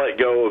let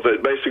go of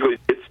it. Basically,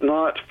 it's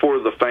not for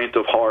the faint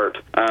of heart.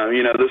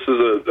 This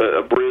is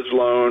a bridge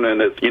loan, and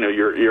it's,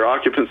 your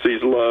occupancy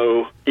is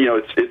low.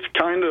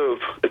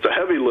 It's a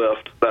heavy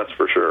lift, that's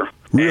for sure.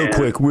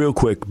 Real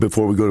quick,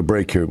 before we go to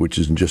break here, which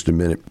is in just a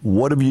minute,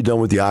 what have you done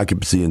with the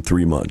occupancy in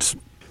 3 months?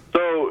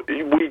 So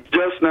we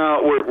just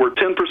now, we're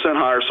 10%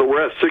 higher, so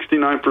we're at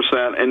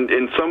 69%,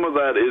 and some of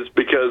that is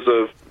because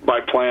of my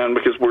plan,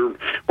 because we're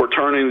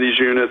turning these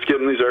units,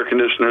 getting these air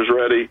conditioners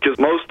ready, because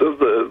most of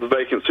the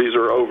vacancies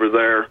are over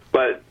there.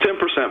 But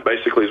 10%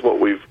 basically is what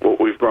we've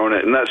grown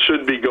it, and that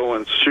should be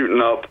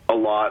shooting up a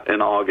lot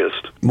in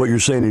August. What you're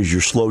saying is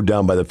you're slowed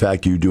down by the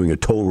fact you're doing a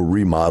total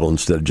remodel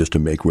instead of just a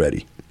make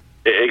ready.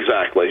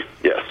 Exactly.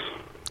 Yes.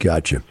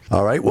 Gotcha.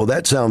 All right. Well,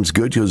 that sounds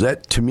good, because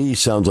that to me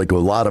sounds like a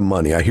lot of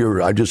money. I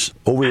just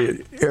over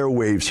the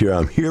airwaves here,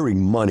 I'm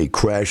hearing money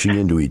crashing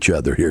into each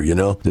other here.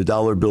 The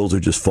dollar bills are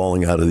just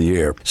falling out of the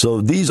air.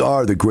 So these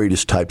are the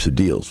greatest types of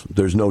deals.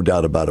 There's no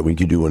doubt about it. We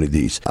can do one of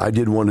these. I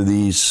did one of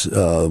these.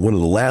 One of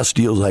the last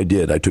deals I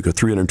did, I took a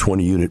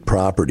 320 unit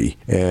property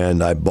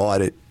and I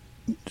bought it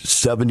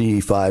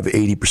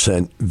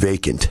 75-80%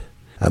 vacant.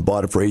 I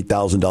bought it for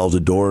 $8,000 a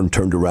door and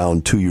turned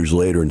around 2 years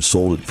later and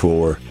sold it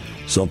for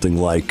something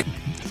like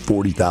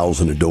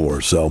 $40,000 a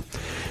door. So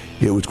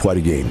it was quite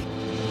a game.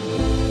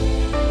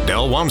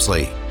 Del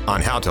Walmsley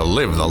on how to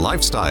live the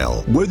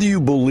lifestyle. Whether you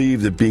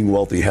believe that being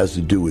wealthy has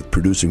to do with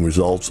producing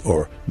results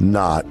or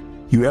not,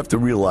 you have to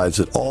realize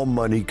that all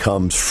money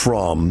comes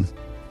from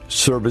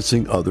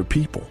servicing other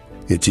people.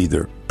 It's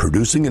either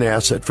producing an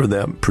asset for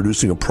them,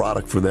 producing a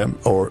product for them,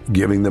 or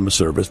giving them a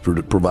service,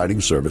 providing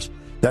a service.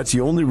 That's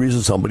the only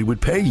reason somebody would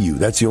pay you.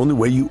 That's the only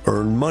way you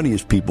earn money,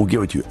 is people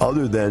give it to you,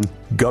 other than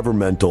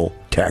governmental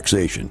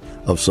taxation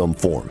of some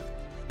form.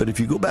 But if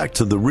you go back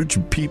to the rich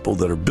people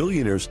that are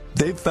billionaires,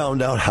 they've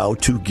found out how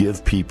to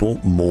give people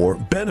more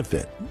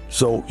benefit.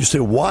 So you say,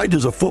 why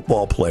does a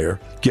football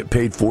player get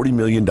paid $40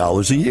 million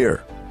a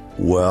year?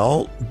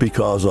 Well,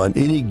 because on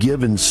any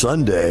given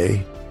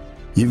Sunday,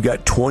 you've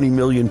got 20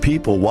 million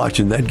people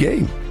watching that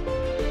game.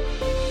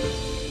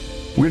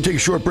 We're going to take a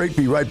short break,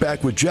 be right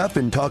back with Jeff,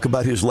 and talk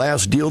about his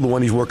last deal, the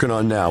one he's working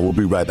on now. We'll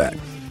be right back.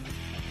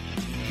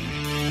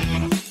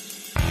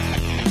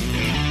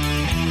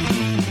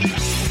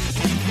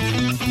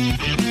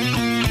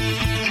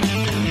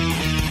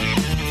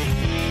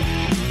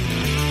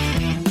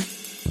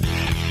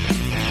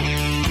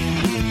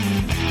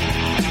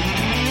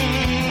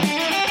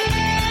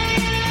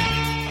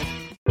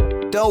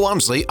 Del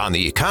Walmsley on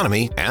the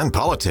economy and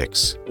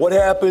politics. What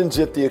happens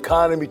if the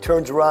economy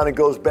turns around and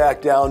goes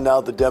back down now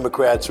the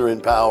Democrats are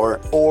in power,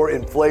 or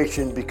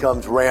inflation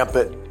becomes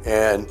rampant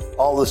and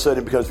all of a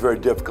sudden it becomes very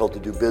difficult to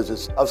do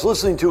business? I was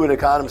listening to an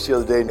economist the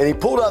other day, and he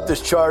pulled out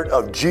this chart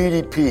of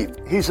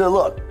GDP. He said,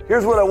 look,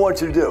 here's what I want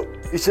you to do.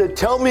 He said,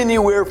 tell me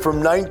anywhere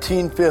from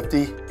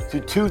 1950 to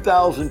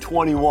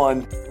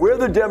 2021 where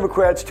the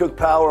Democrats took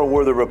power and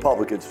where the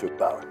Republicans took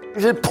power.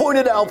 He said, point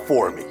it out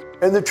for me.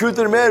 And the truth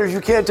of the matter is,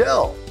 you can't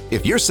tell.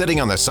 If you're sitting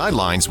on the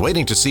sidelines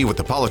waiting to see what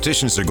the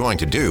politicians are going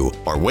to do,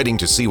 or waiting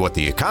to see what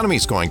the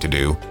economy's going to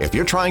do, if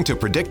you're trying to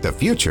predict the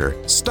future,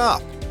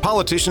 stop.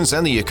 Politicians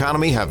and the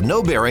economy have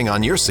no bearing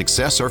on your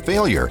success or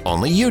failure.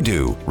 Only you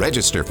do.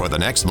 Register for the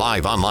next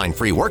live online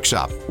free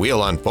workshop.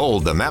 We'll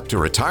unfold the map to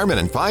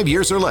retirement in 5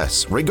 years or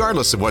less,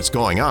 regardless of what's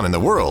going on in the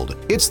world.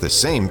 It's the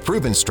same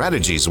proven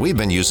strategies we've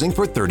been using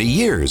for 30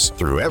 years,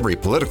 through every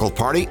political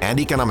party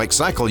and economic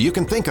cycle you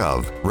can think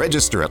of.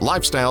 Register at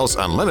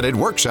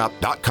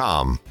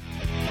lifestylesunlimitedworkshop.com.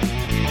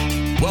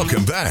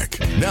 Welcome back.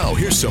 Now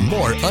here's some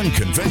more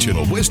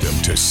unconventional wisdom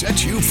to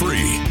set you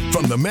free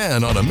from the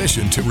man on a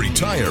mission to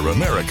retire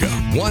America,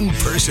 one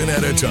person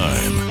at a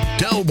time,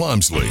 Del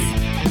Walmsley.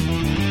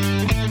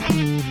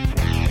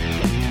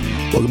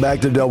 Welcome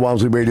back to the Del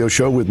Walmsley Radio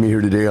Show. With me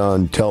here today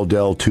on Tell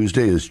Del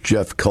Tuesday is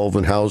Jeff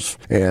Culvenhouse,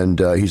 and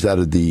he's out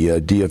of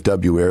the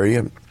DFW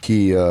area.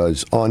 He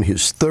is on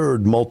his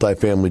third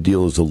multifamily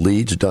deal as a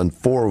lead. He's done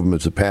 4 of them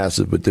as a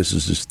passive, but this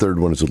is his third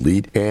one as a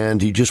lead,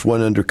 and he just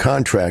went under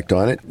contract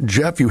on it.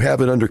 Jeff, you have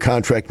it under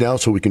contract now,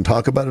 so we can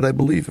talk about it, I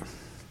believe.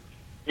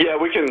 Yeah,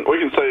 we can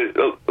say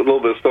a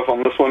little bit of stuff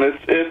on this one.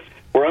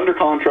 We're under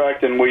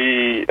contract, and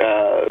we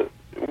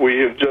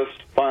have just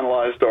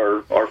finalized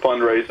our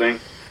fundraising,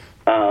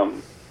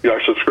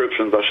 our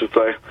subscriptions, I should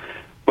say.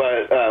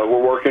 But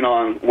we're working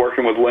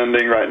with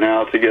lending right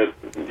now to get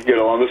a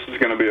loan. This is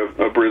going to be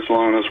a bridge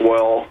loan as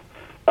well.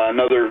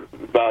 Another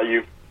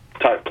value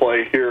type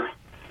play here.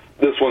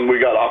 This one, we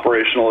got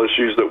operational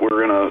issues that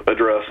we're going to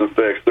address and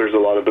fix. There's a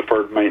lot of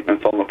deferred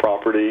maintenance on the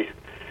property,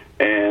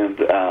 and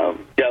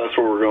that's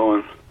where we're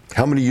going.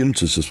 How many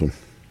units is this one?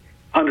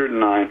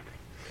 109.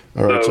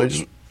 All right, so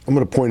I'm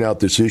going to point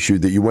out this issue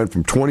that you went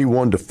from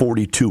 21 to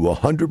 42,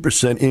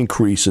 100%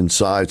 increase in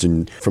size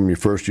from your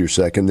first to your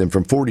second, then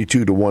from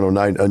 42 to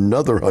 109,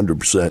 another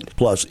 100%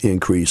 plus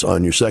increase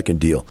on your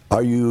second deal.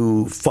 Are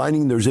you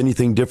finding there's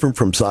anything different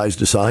from size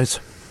to size?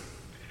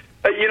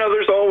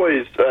 There's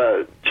always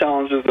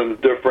challenges and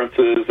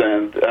differences,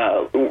 and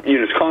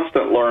it's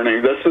constant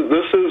learning. This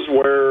is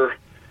where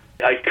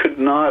I could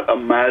not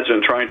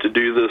imagine trying to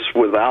do this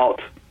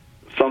without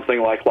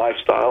something like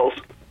Lifestyles.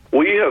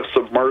 We have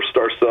submersed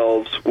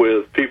ourselves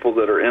with people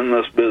that are in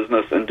this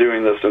business and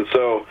doing this, and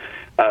so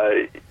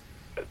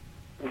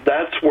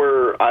that's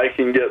where I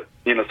can get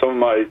some of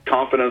my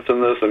confidence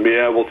in this and be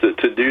able to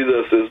do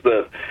this, is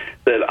that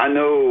I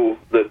know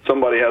that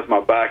somebody has my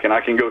back and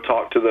I can go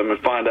talk to them and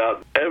find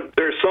out if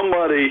there's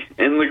somebody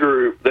in the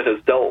group that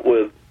has dealt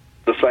with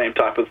the same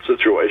type of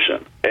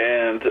situation,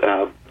 and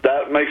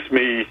that makes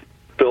me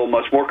feel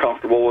much more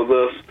comfortable with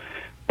this.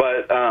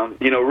 But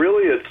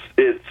really,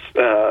 it's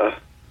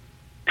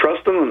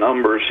trusting the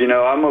numbers.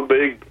 I'm a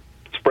big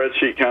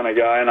spreadsheet kind of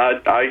guy, and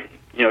I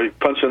you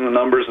punch in the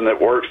numbers and it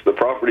works, the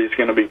property's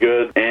going to be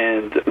good,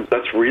 and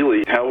that's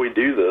really how we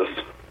do this,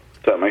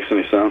 if that makes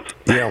any sense.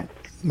 Yeah,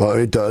 well,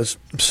 it does.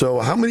 So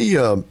how many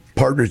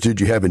partners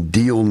did you have in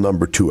deal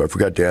number 2? I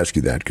forgot to ask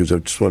you that because I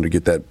just wanted to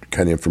get that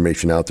kind of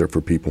information out there for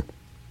people.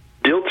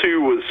 Deal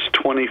 2 was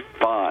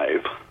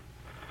 25,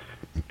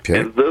 okay.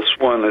 And this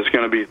one is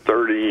going to be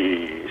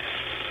 36.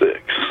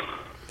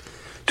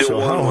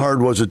 So how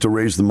hard was it to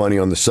raise the money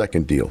on the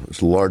second deal?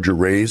 It's a larger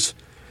raise?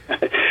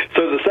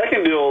 So the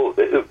second deal,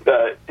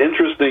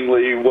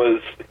 interestingly,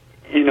 was,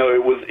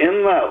 it was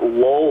in that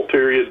lull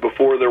period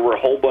before there were a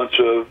whole bunch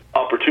of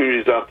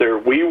opportunities out there.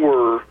 We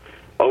were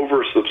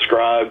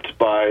oversubscribed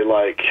by,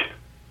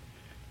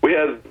 we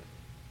had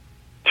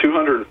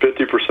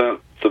 250%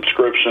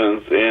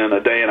 subscriptions in a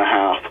day and a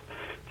half.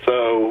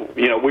 So,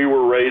 we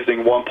were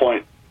raising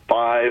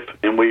 1.5,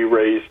 and we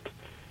raised,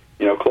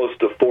 close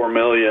to $4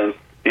 million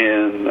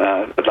in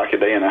a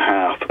day and a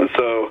half. And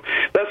so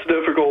that's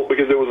difficult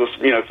because it was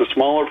it's a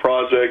smaller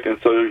project, and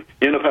so you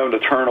end up having to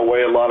turn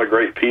away a lot of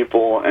great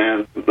people,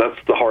 and that's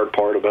the hard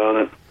part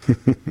about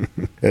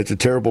it. That's a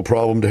terrible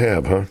problem to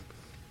have, huh?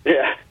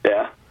 Yeah.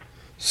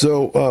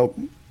 So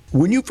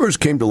when you first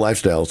came to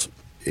Lifestyles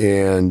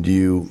and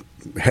you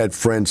had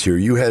friends here,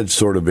 you had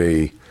sort of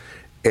a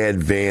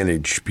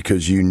advantage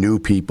because you knew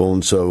people,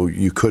 and so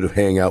you could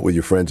hang out with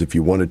your friends if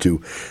you wanted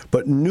to.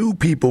 But new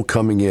people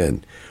coming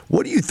in,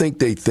 what do you think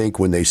they think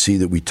when they see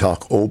that we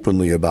talk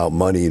openly about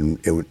money,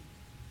 and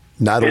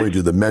not only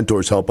do the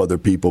mentors help other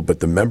people, but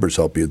the members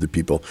help other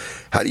people?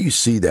 How do you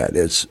see that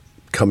as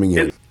coming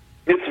in?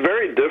 It's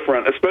very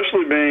different,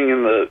 especially being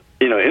in the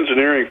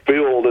engineering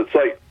field. It's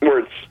like where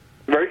it's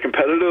very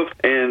competitive,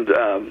 and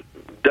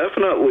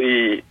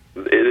definitely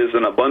it is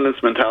an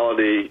abundance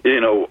mentality.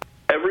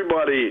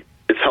 Everybody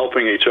is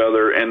helping each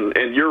other,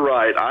 and you're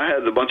right. I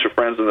had a bunch of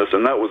friends in this,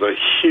 and that was a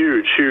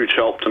huge, huge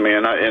help to me,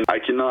 and I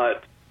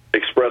cannot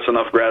express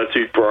enough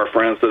gratitude for our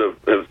friends that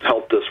have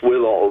helped us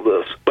with all of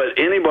this. But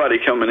anybody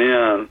coming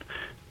in,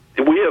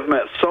 we have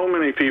met so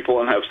many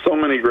people and have so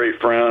many great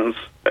friends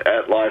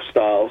at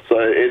Lifestyle, so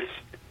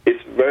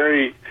it's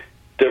very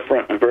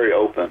different and very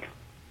open.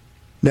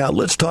 Now,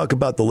 let's talk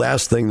about the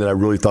last thing that I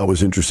really thought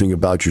was interesting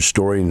about your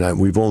story, and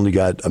we've only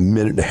got a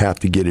minute and a half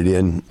to get it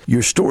in.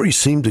 Your story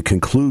seemed to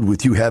conclude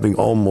with you having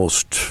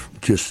almost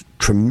just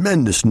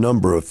tremendous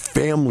number of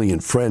family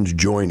and friends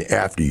join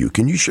after you.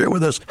 Can you share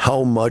with us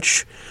how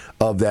much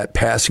of that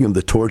passing of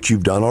the torch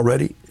you've done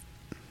already?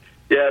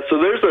 Yeah,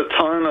 so there's a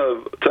ton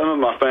of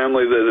my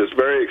family that is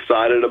very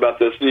excited about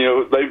this.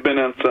 They've been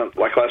in since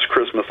last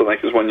Christmas, I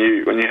think, is when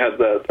you had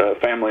that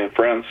family and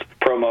friends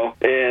promo,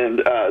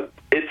 and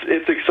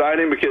it's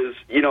exciting because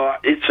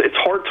it's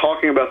hard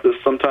talking about this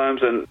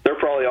sometimes, and they're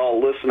probably all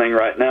listening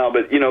right now.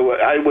 But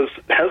I was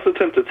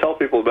hesitant to tell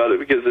people about it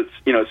because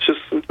it's just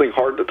something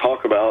hard to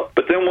talk about.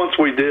 But then once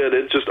we did,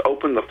 it just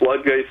opened the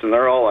floodgates, and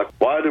they're all like,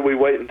 "Why did we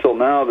wait until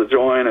now to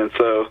join?" And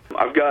so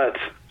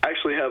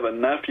actually have a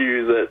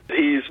nephew that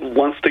he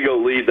wants to go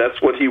lead.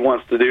 That's what he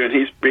wants to do, and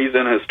he's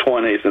in his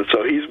 20s, and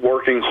so he's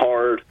working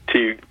hard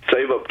to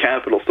save up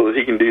capital so that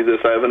he can do this.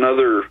 I have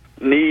another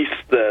niece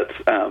that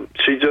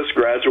she just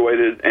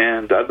graduated,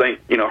 and I think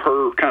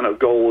her kind of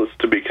goal is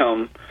to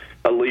become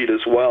a lead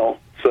as well.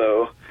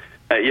 So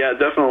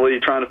definitely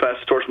trying to pass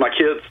the torch. My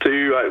kids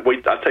too,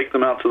 I take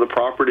them out to the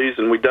properties,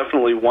 and we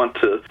definitely want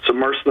to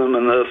submerge them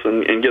in this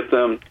and get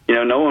them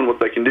knowing what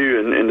they can do,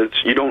 and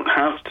you don't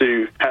have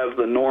to have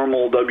the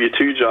normal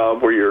W-2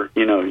 job where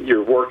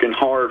you're working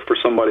hard for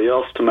somebody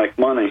else to make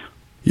money.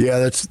 Yeah,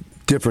 that's a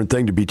different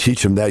thing to be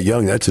teaching them that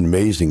young. That's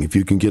amazing if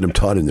you can get them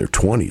taught in their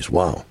 20s.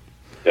 Wow.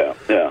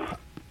 Yeah.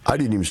 I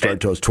didn't even start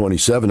until I was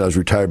 27. I was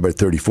retired by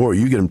 34.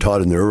 You get them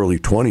taught in their early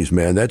 20s,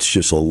 man. That's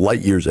just a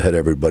light years ahead of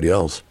everybody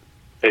else.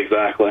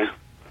 Exactly.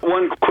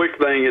 One quick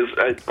thing is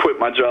I quit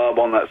my job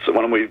on that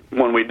when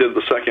we did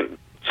the second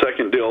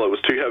deal. It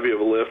was too heavy of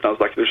a lift, and I was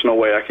like, there's no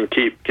way I can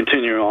keep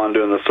continuing on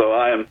doing this. So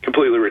I am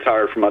completely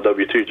retired from my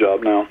W-2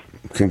 job now.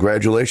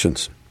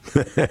 Congratulations.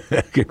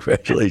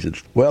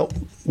 Congratulations. Well,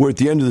 we're at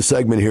the end of the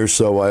segment here,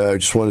 so I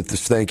just wanted to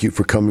thank you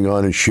for coming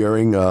on and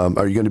sharing.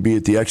 Are you going to be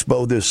at the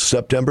Expo this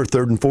September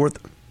 3rd and 4th?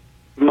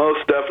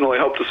 Most definitely.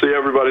 Hope to see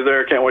everybody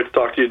there. Can't wait to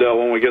talk to you, Del,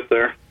 when we get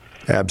there.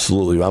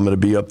 Absolutely. I'm going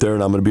to be up there,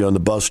 and I'm going to be on the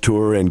bus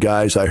tour. And,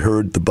 guys, I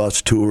heard the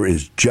bus tour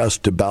is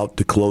just about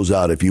to close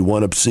out. If you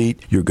want a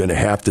seat, you're going to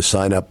have to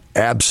sign up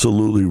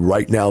absolutely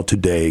right now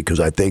today because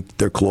I think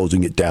they're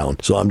closing it down.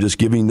 So I'm just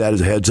giving that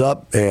as a heads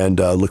up, and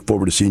look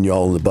forward to seeing you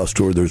all on the bus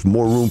tour. There's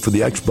more room for the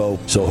expo,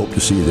 so hope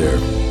to see you there.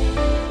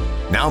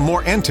 Now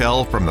more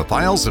intel from the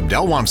files of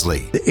Del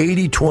Walmsley. The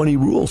 80-20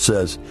 rule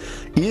says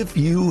if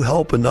you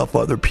help enough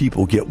other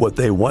people get what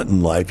they want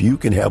in life, you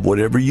can have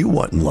whatever you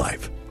want in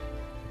life.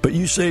 But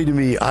you say to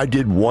me, I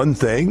did one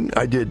thing,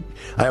 I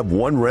have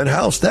one rent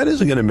house, that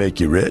isn't going to make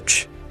you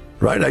rich,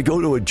 right? I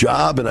go to a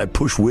job and I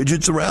push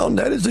widgets around,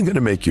 that isn't going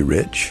to make you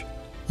rich.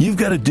 You've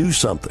got to do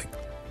something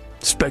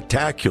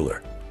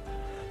spectacular.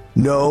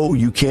 No,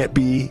 you can't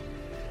be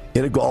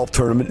in a golf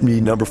tournament and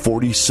be number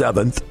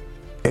 47th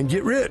and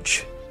get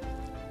rich.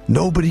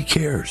 Nobody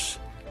cares.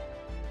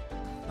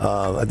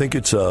 I think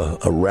it's a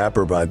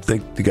rapper, but I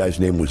think the guy's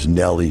name was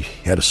Nelly.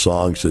 He had a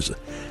song that says,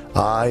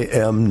 I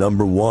am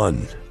number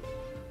one.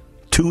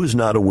 2 is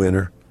not a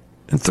winner,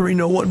 and 3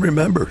 no one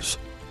remembers.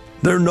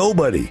 They're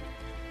nobody,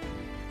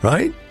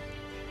 right?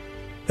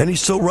 And he's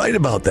so right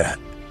about that.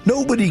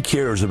 Nobody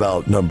cares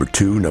about number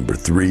 2, number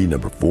 3,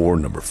 number 4,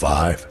 number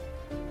 5.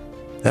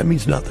 That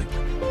means nothing.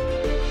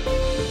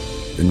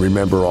 And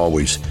remember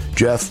always,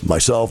 Jeff,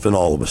 myself, and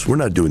all of us, we're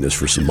not doing this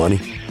for some money.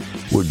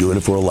 We're doing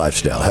it for a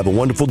lifestyle. Have a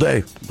wonderful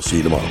day. We'll see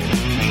you tomorrow.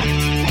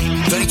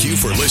 Thank you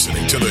for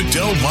listening to the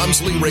Del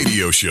Walmsley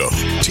Radio Show,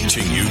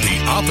 teaching you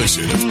the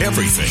opposite of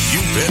everything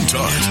you've been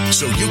taught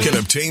so you can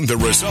obtain the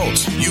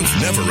results you've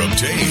never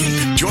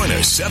obtained. Join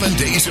us 7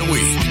 days a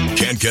week.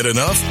 Can't get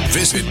enough?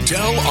 Visit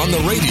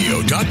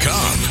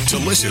DelOnTheRadio.com to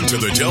listen to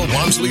the Del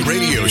Walmsley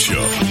Radio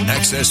Show,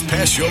 access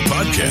past show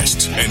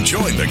podcasts, and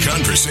join the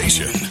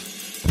conversation.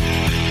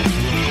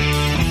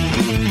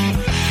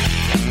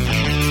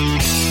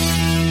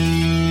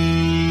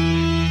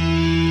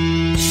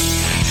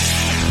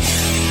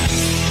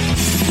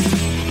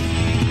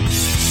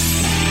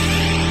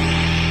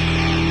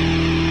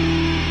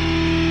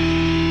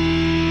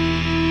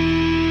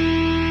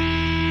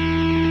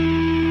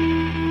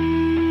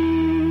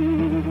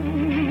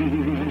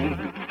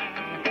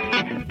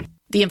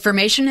 The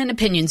information and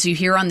opinions you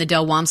hear on the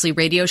Del Walmsley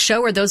Radio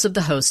Show are those of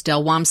the host,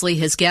 Del Walmsley,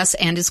 his guests,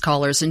 and his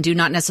callers, and do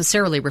not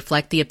necessarily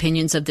reflect the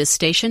opinions of this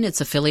station,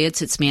 its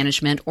affiliates, its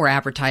management, or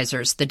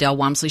advertisers. The Del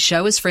Walmsley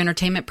Show is for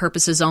entertainment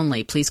purposes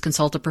only. Please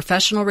consult a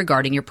professional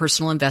regarding your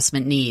personal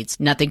investment needs.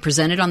 Nothing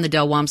presented on the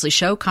Del Walmsley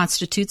Show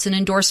constitutes an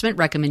endorsement,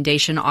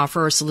 recommendation,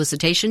 offer, or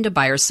solicitation to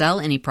buy or sell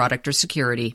any product or security.